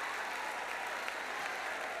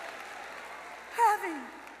 Having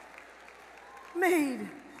made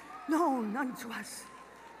known unto us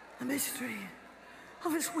the mystery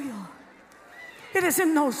of His will. It is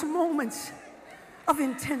in those moments of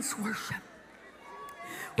intense worship.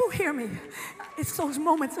 Oh, hear me. It's those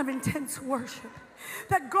moments of intense worship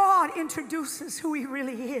that God introduces who He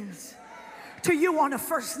really is to you on a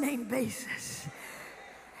first name basis.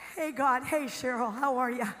 Hey, God. Hey, Sheryl. How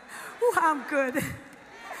are you? Oh, I'm good.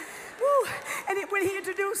 Ooh. And when He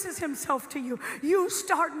introduces Himself to you, you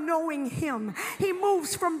start knowing Him. He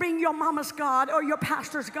moves from being your mama's God or your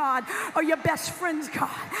pastor's God or your best friend's God,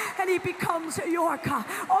 and He becomes your God.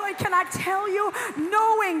 Oh, can I tell you,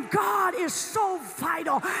 knowing God is so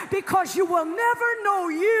vital, because you will never know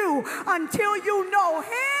you until you know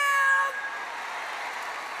Him.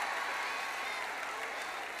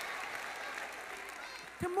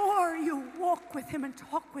 The more you walk with Him and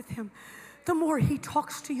talk with Him, the more He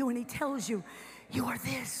talks to you and He tells you, you are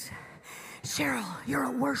this. Sheryl, you're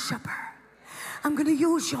a worshiper. I'm going to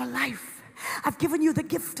use your life. I've given you the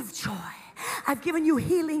gift of joy. I've given you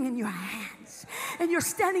healing in your hands. And you're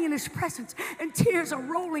standing in His presence, and tears are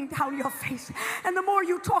rolling down your face. And the more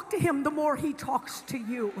you talk to Him, the more He talks to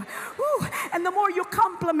you. Ooh. And the more you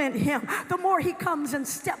compliment Him, the more He comes and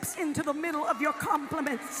steps into the middle of your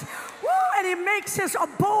compliments. Woo. And He makes His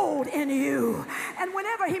abode in you. And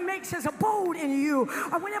whenever He makes His abode in you,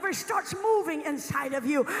 or whenever He starts moving inside of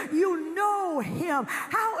you, you know Him.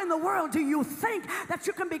 How in the world do you think that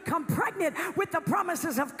you can become pregnant with the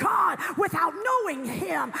promises of God without knowing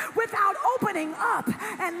Him, without opening up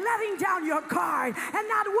and letting down your guard, and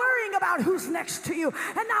not worrying about who's next to you,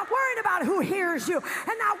 and not worrying about who hears you,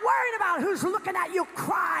 and not worrying about who's looking at you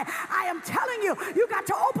cry? I am telling you, you got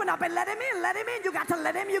to open up and let Him in, let Him in. You got to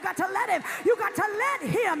let Him, you got to let Him, you got to let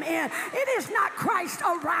Him in. It is not Christ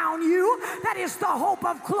around you that is the hope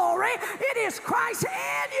of glory. It is Christ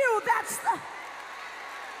in you. That's the...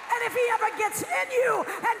 And if He ever gets in you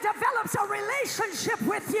and develops a relationship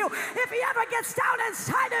with you, if He ever gets down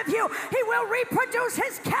inside of you, He will reproduce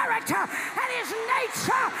His character and His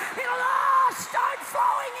nature. It'll all start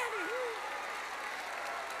flowing in you.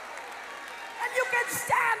 And you can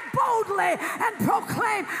stand boldly and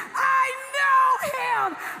proclaim, I know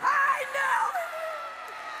Him. I know Him.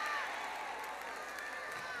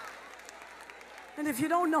 And if you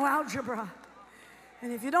don't know algebra,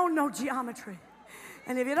 and if you don't know geometry,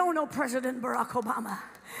 and if you don't know President Barack Obama,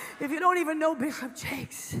 if you don't even know Bishop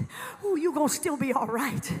Jakes, ooh, you're going to still be all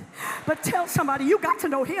right. But tell somebody, you got to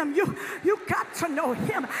know Him. You got to know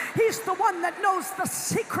Him. He's the one that knows the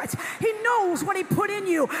secrets. He knows what He put in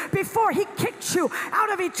you before He kicked you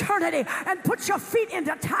out of eternity and put your feet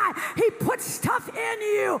into time. He put stuff in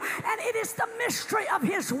you, and it is the mystery of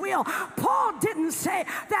His will. Paul didn't say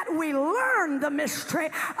that we learn the mystery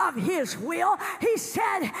of His will. He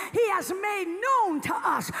said He has made known to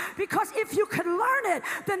us, because if you could learn it,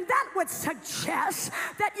 then that would suggest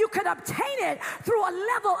that you could obtain it through a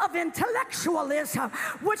level of intellectualism,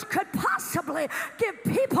 which could possibly give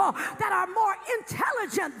people that are more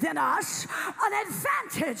intelligent than us an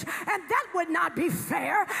advantage. And that would not be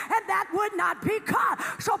fair, and that would not be God.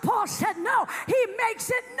 So Paul said, no, he makes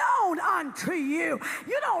it known unto you.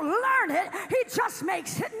 You don't learn it, he just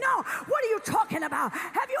makes it known. What are you talking about?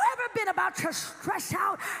 Have you ever been about to stress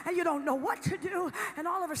out and you don't know what to do, and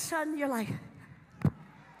all of a sudden you're like,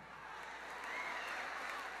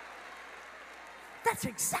 that's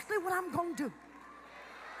exactly what I'm going to do.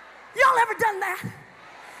 Y'all ever done that?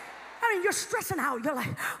 I mean, you're stressing out. You're like,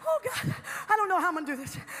 oh, God, I don't know how I'm going to do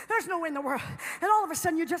this. There's no way in the world. And all of a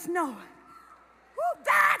sudden, you just know. Ooh,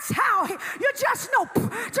 that's how you just know,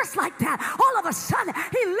 just like that. All of a sudden,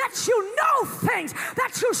 he lets you know things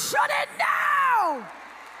that you shouldn't know.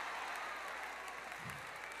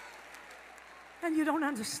 And you don't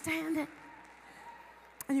understand it.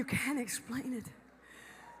 And you can't explain it.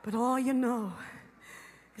 But all you know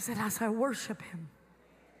is that as I worship him,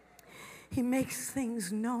 he makes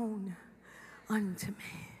things known unto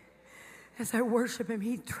me. As I worship him,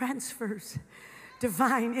 he transfers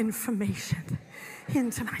divine information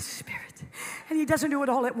into my spirit. And he doesn't do it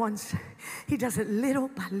all at once. He does it little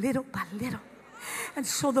by little by little. And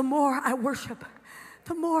so the more I worship,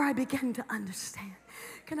 the more I begin to understand.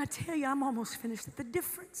 Can I tell you, I'm almost finished. The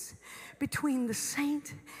difference between the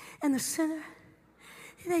saint and the sinner,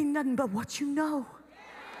 it ain't nothing but what you know.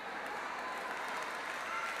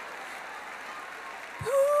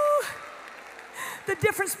 Ooh. The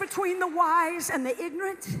difference between the wise and the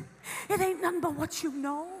ignorant, it ain't nothing but what you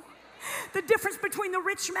know. The difference between the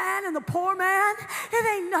rich man and the poor man, it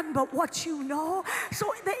ain't nothing but what you know.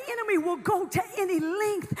 So the enemy will go to any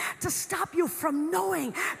length to stop you from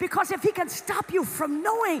knowing, because if he can stop you from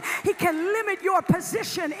knowing, he can limit your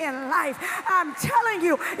position in life. I'm telling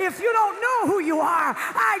you, if you don't know who you are,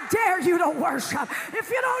 I dare you to worship. If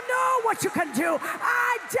you don't know what you can do,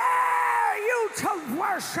 I dare you to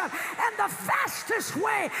worship. And the fastest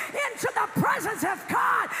way into the presence of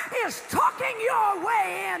God is talking your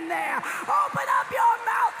way in there. Open up your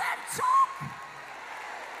mouth and talk.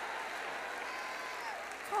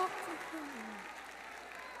 Talk to him.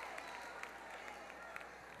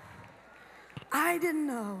 I didn't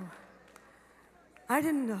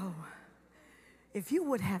know if you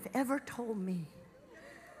would have ever told me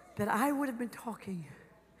that I would have been talking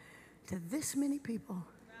to this many people.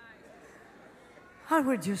 I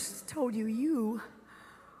would just told you, you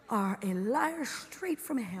are a liar straight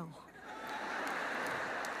from hell.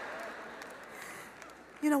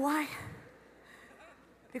 You know why?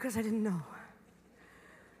 Because I didn't know.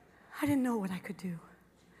 I didn't know what I could do.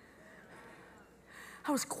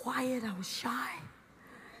 I was quiet, I was shy.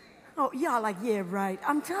 Oh, y'all like, yeah, right.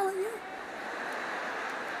 I'm telling you.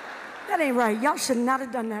 That ain't right. Y'all should not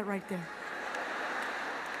have done that right there.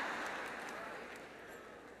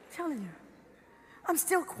 I'm telling you. I'm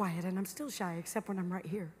still quiet and I'm still shy, except when I'm right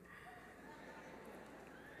here.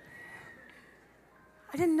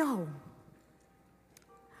 I didn't know.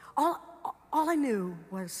 All I knew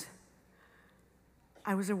was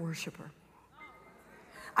I was a worshiper.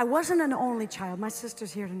 I wasn't an only child. My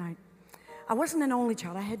sister's here tonight. I wasn't an only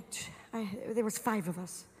child. There was 5 of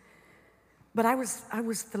us. But I was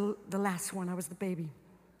the last one. I was the baby.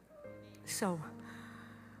 So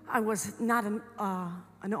I was not an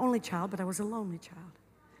only child, but I was a lonely child.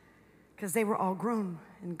 Because they were all grown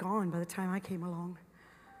and gone by the time I came along.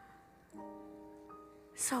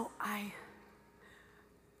 So I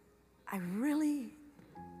really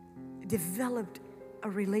developed a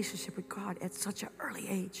relationship with God at such an early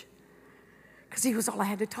age, because he was all I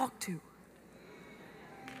had to talk to.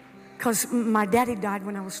 Because my daddy died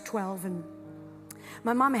when I was 12, and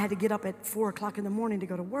my mama had to get up at 4 o'clock in the morning to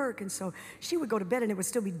go to work, and so she would go to bed and it would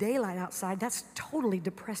still be daylight outside. That's totally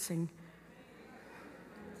depressing,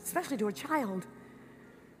 especially to a child.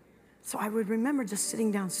 So I would remember just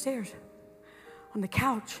sitting downstairs on the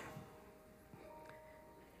couch,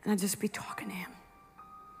 and I'd just be talking to him.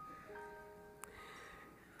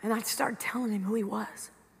 And I'd start telling him who he was.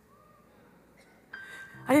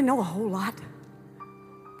 I didn't know a whole lot,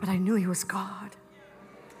 but I knew he was God.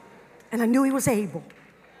 And I knew he was able.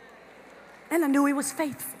 And I knew he was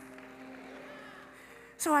faithful.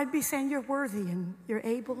 So I'd be saying, you're worthy, and you're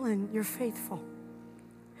able, and you're faithful.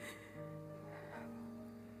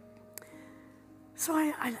 So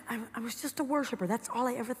I was just a worshiper. That's all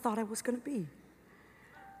I ever thought I was going to be.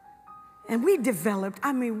 And we developed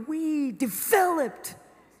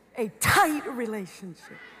a tight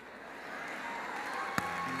relationship.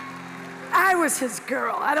 I was his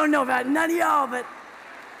girl. I don't know about none of y'all, but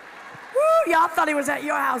Woo, y'all thought he was at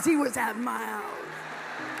your house. He was at my house.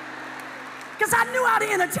 Because I knew how to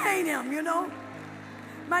entertain him, you know.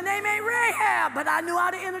 My name ain't Rahab, but I knew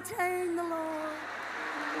how to entertain the Lord.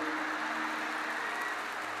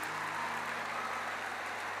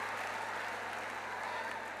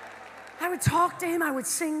 I would talk to him, I would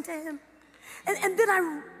sing to him. And then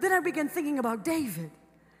I began thinking about David.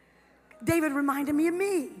 David reminded me of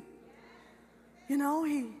me. You know,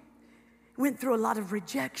 he went through a lot of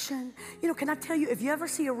rejection. You know, can I tell you, if you ever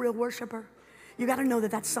see a real worshiper, you got to know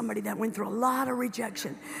that that's somebody that went through a lot of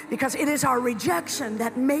rejection, because it is our rejection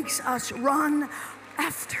that makes us run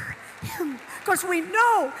after him, because we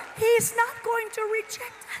know he's not going to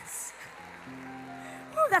reject us.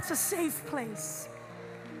 Oh, that's a safe place.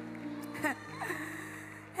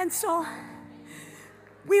 And so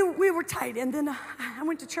we were tight, and then I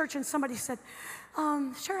went to church, and somebody said,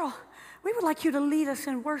 Sheryl, we would like you to lead us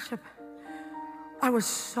in worship. I was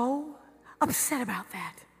so upset about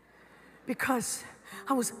that, because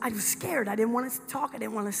I was scared. I didn't want to talk. I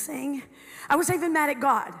didn't want to sing. I was even mad at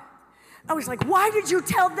God. I was like, why did you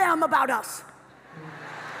tell them about us?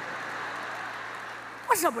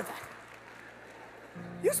 What's up with that?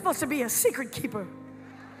 You're supposed to be a secret keeper.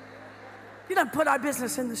 You don't put our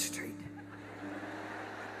business in the street.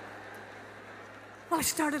 Well, I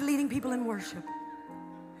started leading people in worship.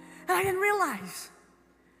 And I didn't realize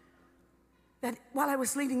that while I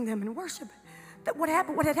was leading them in worship, that what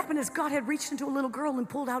had happened is God had reached into a little girl and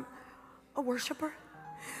pulled out a worshiper.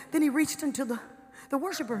 Then he reached into the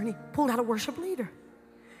worshiper and he pulled out a worship leader.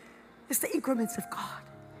 It's the increments of God.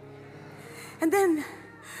 And then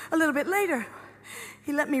a little bit later,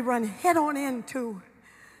 he let me run head on into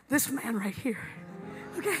this man right here.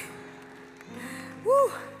 Okay?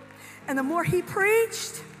 Woo! And the more he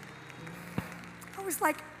preached, I was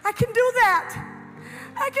like, I can do that.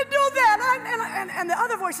 I can do that. And the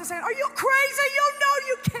other voice is saying, are you crazy? You know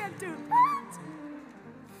you can't do that.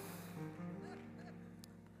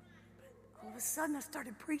 All of a sudden, I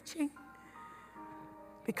started preaching,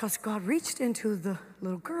 because God reached into the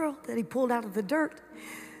little girl that he pulled out of the dirt,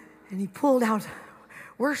 and he pulled out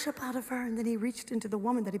worship out of her, and then he reached into the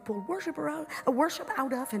woman that he pulled worship out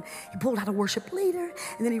of, and he pulled out a worship leader,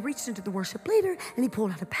 and then he reached into the worship leader, and he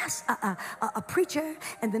pulled out a preacher,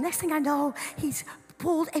 and the next thing I know, he's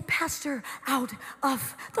pulled a pastor out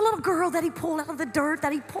of the little girl that he pulled out of the dirt,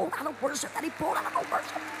 that he pulled out of worship, that he pulled out of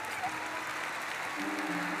worship.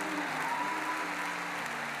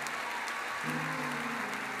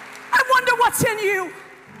 I wonder what's in you.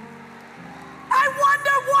 I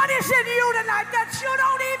wonder what is in you tonight that you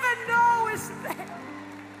don't even know is there.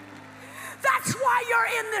 That's why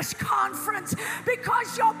you're in this conference,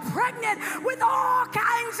 because you're pregnant with all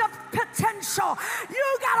kinds of potential.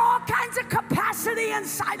 You got all kinds of capacity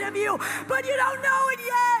inside of you, but you don't know it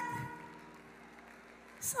yet.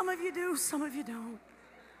 Some of you do, some of you don't.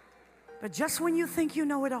 But just when you think you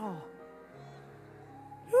know it all,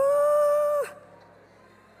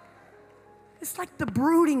 it's like the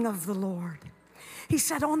brooding of the Lord. He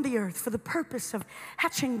sat on the earth for the purpose of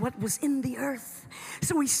hatching what was in the earth.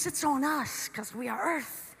 So he sits on us because we are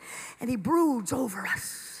earth, and he broods over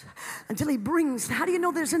us until he brings. How do you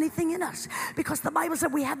know there's anything in us? Because the Bible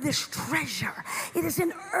said we have this treasure. It is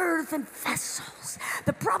in earthen vessels.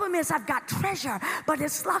 The problem is I've got treasure, but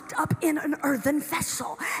it's locked up in an earthen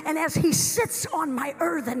vessel. And as he sits on my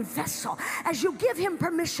earthen vessel, as you give him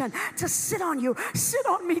permission to sit on you, sit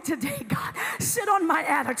on me today, God. Sit on my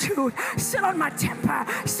attitude. Sit on my temper.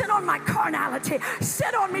 Sit on my carnality.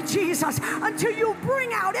 Sit on me, Jesus, until you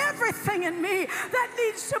bring out everything in me that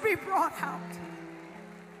needs to be brought out.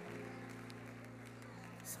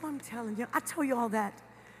 So I'm telling you, I tell you all that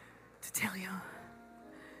to tell you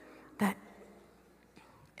that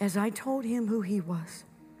as I told him who he was,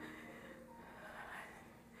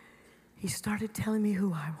 he started telling me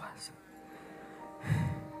who I was.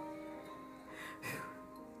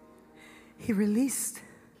 He released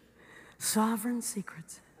sovereign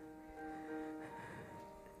secrets.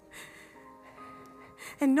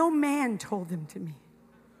 And no man told them to me,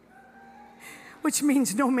 which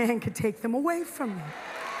means no man could take them away from me.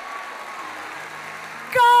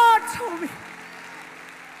 God told me.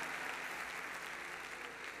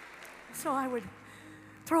 So I would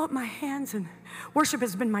throw up my hands, and worship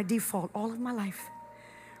has been my default all of my life.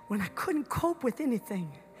 When I couldn't cope with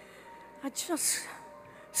anything, I just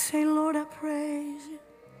say, Lord, I praise you.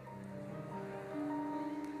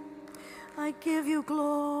 I give you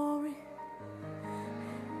glory.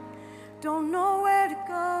 Don't know where to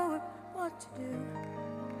go or what to do,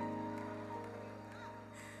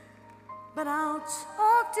 but I'll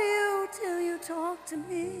talk to you till you talk to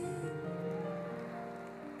me.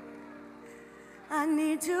 I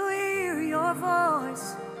need to hear your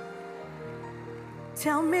voice.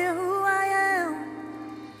 Tell me who I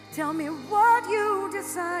am. Tell me what you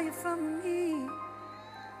desire from me.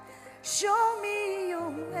 Show me your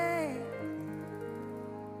way.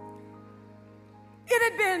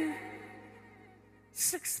 It had been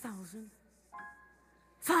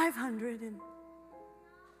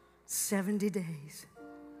 6,570 days,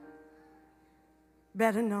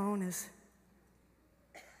 better known as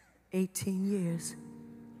 18 years.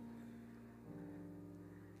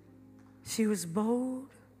 She was bowled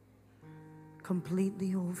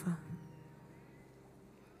completely over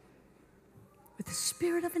with the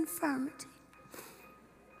spirit of infirmity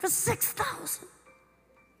for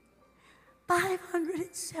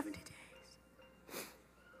 6,570 days.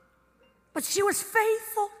 But she was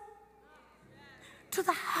faithful to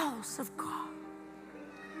the house of God.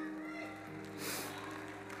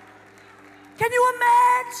 Can you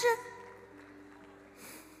imagine?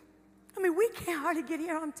 I mean, we can't hardly get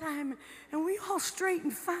here on time, and we all straight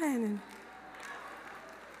and fine. And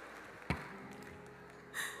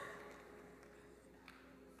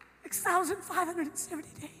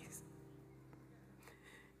 6,570 days.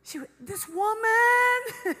 This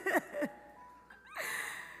woman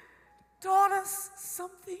taught us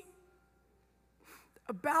something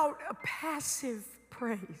about a passive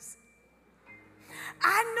praise.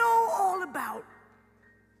 I know all about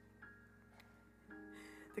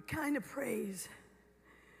the kind of praise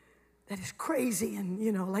that is crazy and,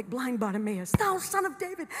 like blind Bartimaeus. Thou son of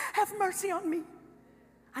David, have mercy on me.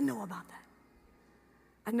 I know about that.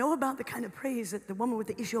 I know about the kind of praise that the woman with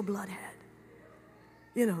the issue of blood had.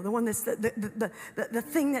 The one that's the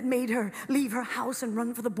thing that made her leave her house and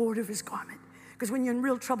run for the border of his garment. Because when you're in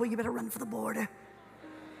real trouble, you better run for the border.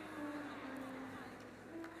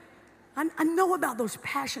 I know about those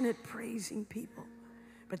passionate praising people.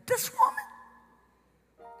 But this woman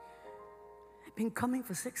had been coming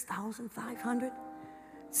for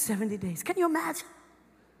 6,570 days. Can you imagine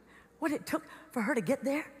what it took for her to get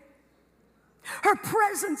there? Her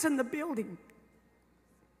presence in the building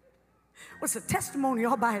was a testimony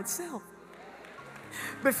all by itself.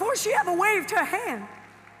 Before she ever waved her hand,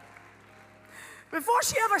 before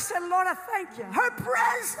she ever said, Lord, I thank you, her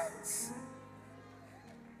presence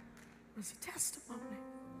was a testimony.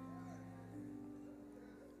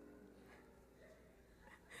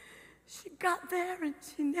 She got there and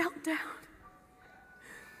she knelt down.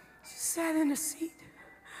 She sat in a seat.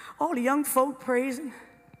 All the young folk praising,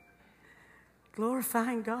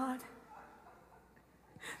 glorifying God.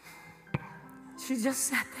 She just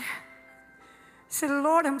sat there. Said,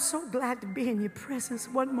 Lord, I'm so glad to be in your presence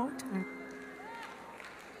one more time.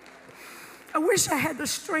 I wish I had the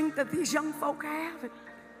strength that these young folk have.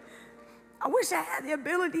 I wish I had the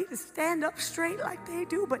ability to stand up straight like they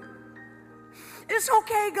do, but it's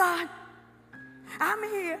okay, God. I'm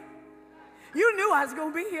here. You knew I was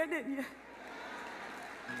going to be here, didn't you?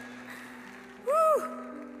 Woo!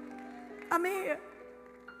 I'm here.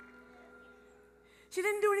 She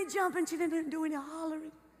didn't do any jumping. She didn't do any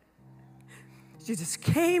hollering. She just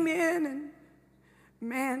came in and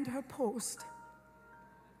manned her post.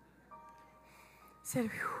 Said,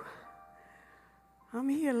 I'm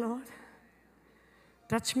here, Lord.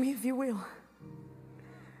 Touch me if you will,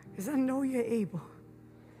 because I know you're able.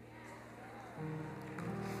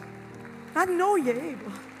 I know you're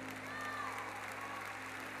able.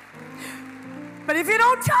 But if you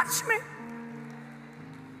don't touch me,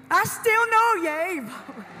 I still know you're able.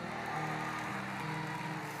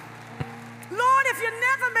 Lord, if you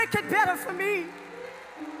never make it better for me,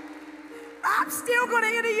 I'm still going to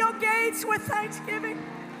enter your gates with thanksgiving.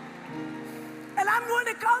 And I'm going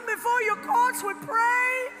to come before your courts with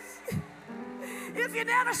praise. If you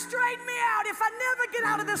never straighten me out, if I never get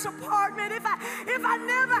out of this apartment, if I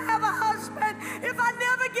never have a husband, if I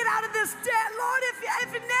never get out of this debt, Lord,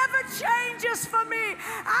 if it never changes for me,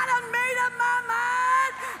 I done made up my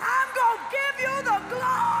mind. I'm going to give you the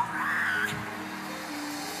glory.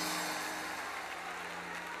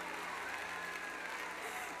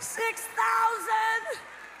 $6,570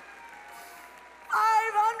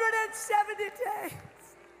 days.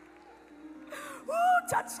 Ooh,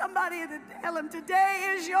 touch somebody and tell them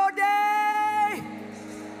today is your day.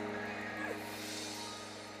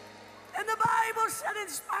 And the Bible said, in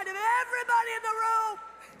spite of everybody in the room,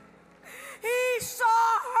 he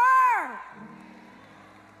saw her.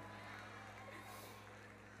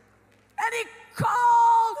 And he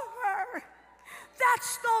called her.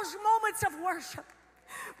 That's those moments of worship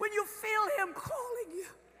when you feel him calling you.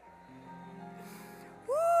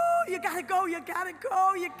 Woo, you gotta go, you gotta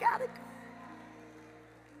go, you gotta go.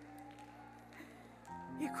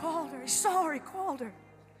 He called her. He saw her. He called her.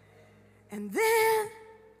 And then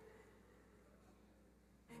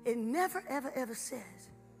it never, ever, ever says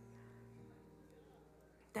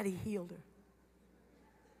that he healed her.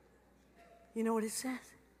 You know what it says?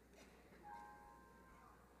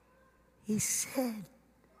 He said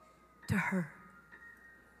to her,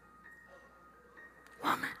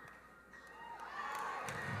 woman.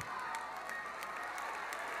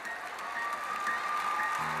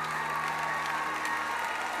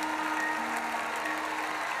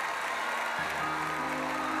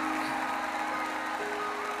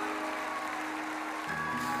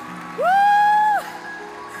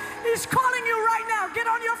 He's calling you right now. Get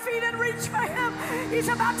on your feet and reach for him. He's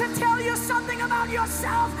about to tell you something about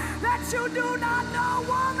yourself that you do not know,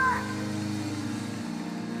 woman.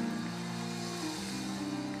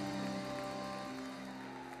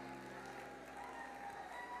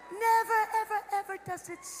 Never, ever, ever does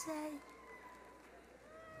it say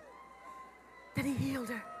that he healed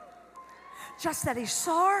her. Just that he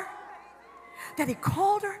saw her, that he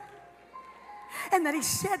called her, and that he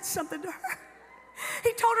said something to her.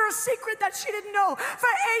 He told her a secret that she didn't know. For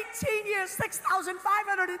 18 years,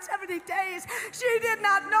 6,570 days, she did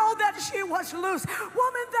not know that she was loose.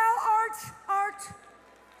 Woman, thou art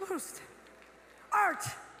loosed. Art.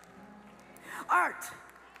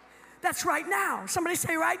 That's right now. Somebody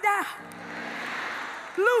say right now.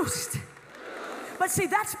 Loosed. But see,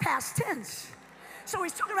 that's past tense. So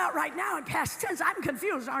he's talking about right now in past tense. I'm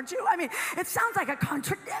confused, aren't you? I mean, it sounds like a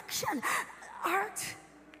contradiction. Art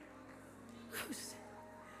loosed.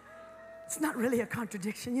 It's not really a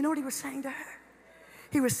contradiction. You know what he was saying to her?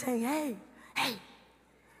 He was saying, hey,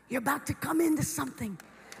 you're about to come into something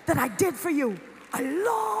that I did for you a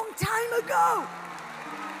long time ago.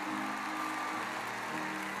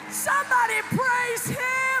 Somebody praise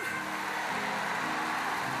him.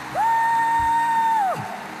 Woo!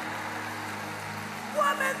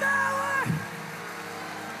 Woman, thou art.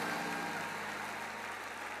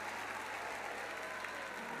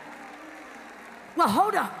 Well,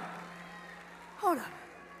 hold up.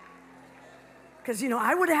 Because,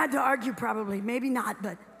 I would have had to argue probably, maybe not,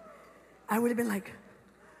 but I would have been like,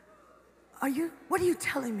 what are you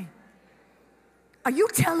telling me? Are you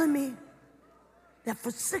telling me that for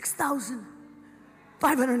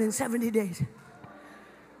 6,570 days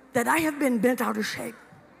that I have been bent out of shape?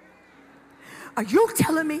 Are you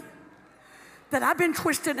telling me that I've been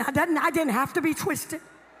twisted and I didn't have to be twisted?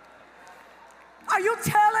 Are you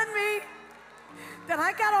telling me that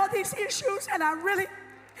I got all these issues and I really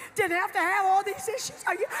didn't have to have all these issues?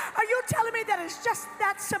 Are you telling me that it's just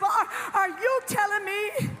that simple? Are you telling me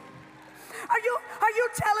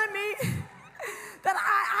that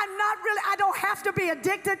I don't have to be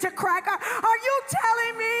addicted to crack? Are you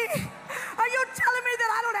telling me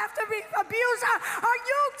that I don't have to be abused? Are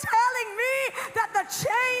you telling me that the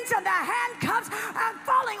chains and the handcuffs are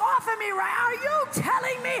falling off of me, right? Are you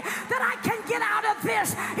telling me that I can get out of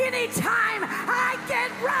this anytime I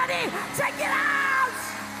get ready to get out?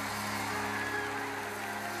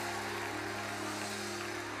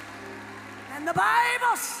 And the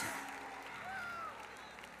Bible says,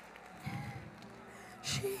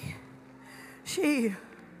 she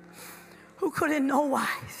who could in no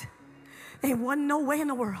wise, there wasn't no way in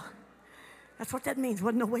the world. That's what that means,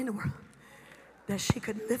 wasn't no way in the world that she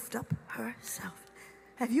could lift up herself.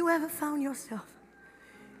 Have you ever found yourself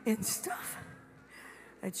in stuff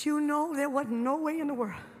that you know there wasn't no way in the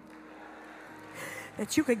world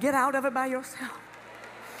that you could get out of it by yourself?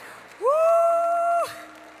 Woo!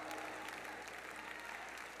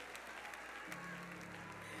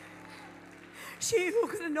 She who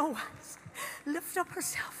could in no wise lift up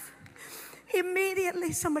herself.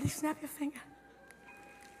 Immediately, somebody snap your finger.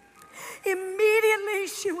 Immediately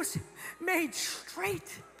she was made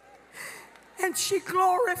straight and she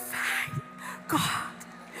glorified God.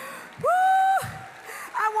 Woo!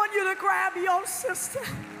 I want you to grab your sister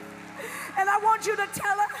and I want you to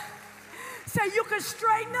tell her, say you can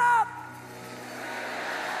straighten up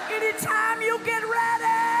anytime you get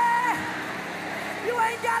ready. You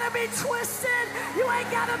ain't gotta be twisted. You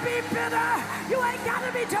ain't gotta be bitter. You ain't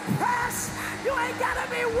gotta be depressed. You ain't gotta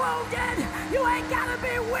be wounded. You ain't gotta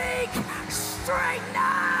be weak. Straighten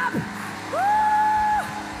up. Woo!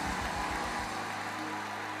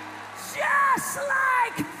 Just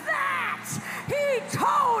like that, he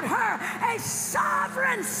told her a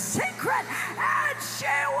sovereign secret and she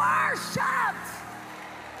worshiped.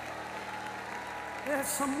 There's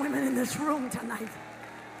some women in this room tonight.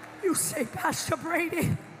 You say, Pastor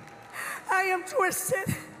Brady, I am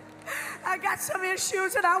twisted. I got some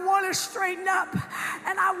issues and I want to straighten up.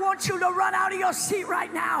 And I want you to run out of your seat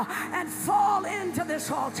right now and fall fall into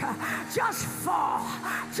this altar. Just fall.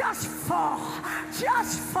 Just fall.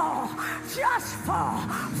 Just fall. Just fall.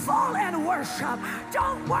 Fall and worship.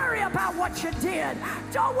 Don't worry about what you did.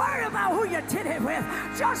 Don't worry about who you did it with.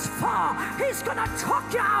 Just fall. He's going to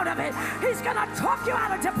talk you out of it. He's going to talk you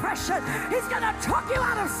out of depression. He's going to talk you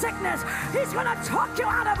out of sickness. He's going to talk you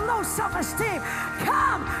out of low self-esteem.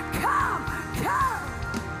 Come, come, come.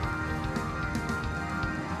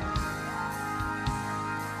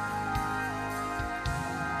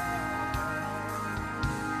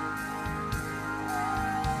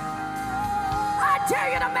 I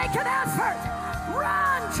dare you to make an effort.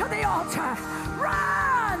 Run to the altar.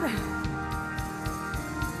 Run.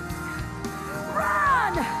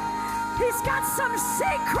 Run. He's got some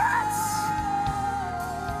secrets.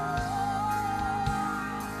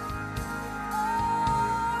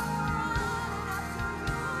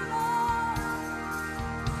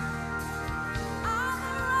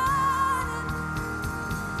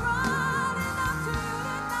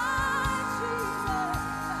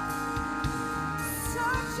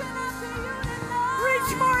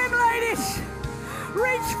 Reach for him, ladies.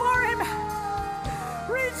 Reach for him.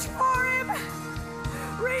 Reach for him.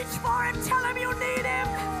 Reach for him. Tell him you need him.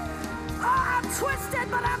 Oh, I'm twisted,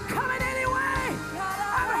 but I'm coming anyway.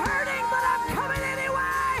 I'm hurting, but I'm coming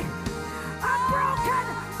anyway. I'm broken,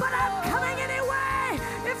 but I'm coming anyway.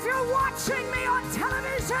 If you're watching me on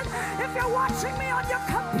television, if you're watching me on your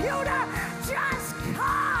computer, just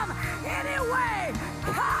come anyway.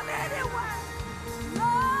 Come anyway.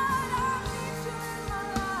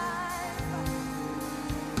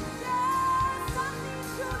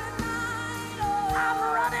 I'm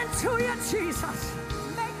running to you, Jesus.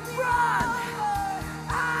 Run.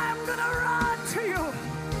 I'm going to run to you.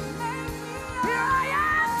 Here I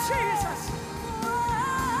am, Jesus.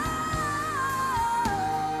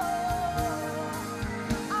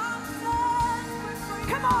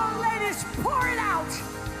 Come on, ladies, pour it out.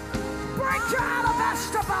 Break your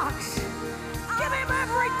alabaster box. Give him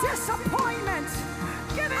every disappointment.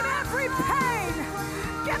 Give him every pain.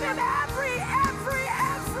 Give him every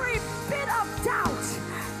bit of doubt.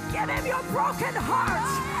 Give him your broken heart.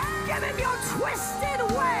 Give him your twisted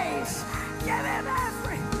ways. Give him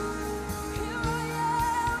every. Here I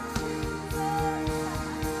am, Jesus.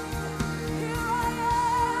 Here I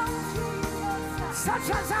am, Jesus. Such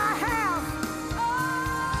as I have.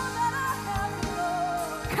 All that I have,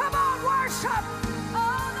 Lord. Come on, worship.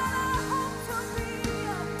 All that I hope to be.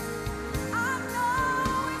 I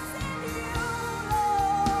know it's in you,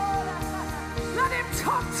 Lord. Let him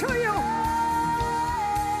talk to you.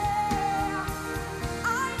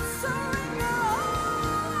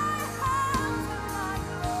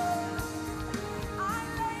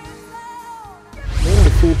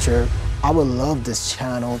 Future, I would love this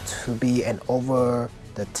channel to be an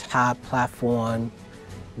over-the-top platform,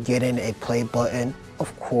 getting a play button,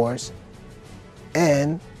 of course,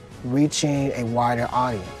 and reaching a wider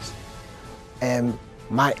audience. And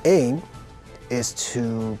my aim is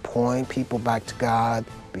to point people back to God,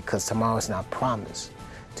 because tomorrow is not promised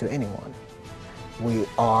to anyone. We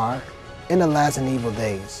are in the last and evil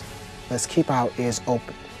days. Let's keep our ears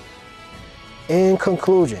open. In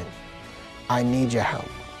conclusion, I need your help.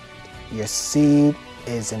 Your seed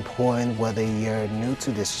is important, whether you're new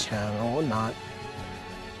to this channel or not.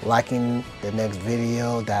 Liking the next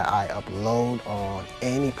video that I upload on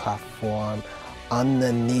any platform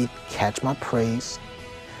underneath Catch My Praise.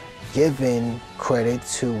 Giving credit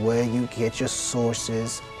to where you get your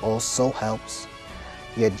sources also helps.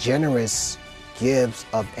 Your generous gifts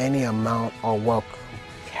of any amount are welcome.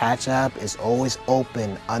 Cash App is always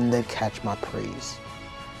open under Catch My Praise.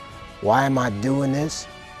 Why am I doing this?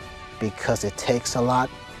 Because it takes a lot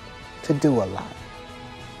to do a lot.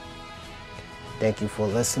 Thank you for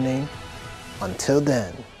listening. Until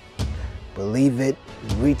then, believe it,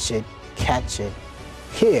 reach it, catch it,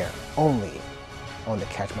 here only on the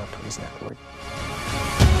Catch My Praise Network.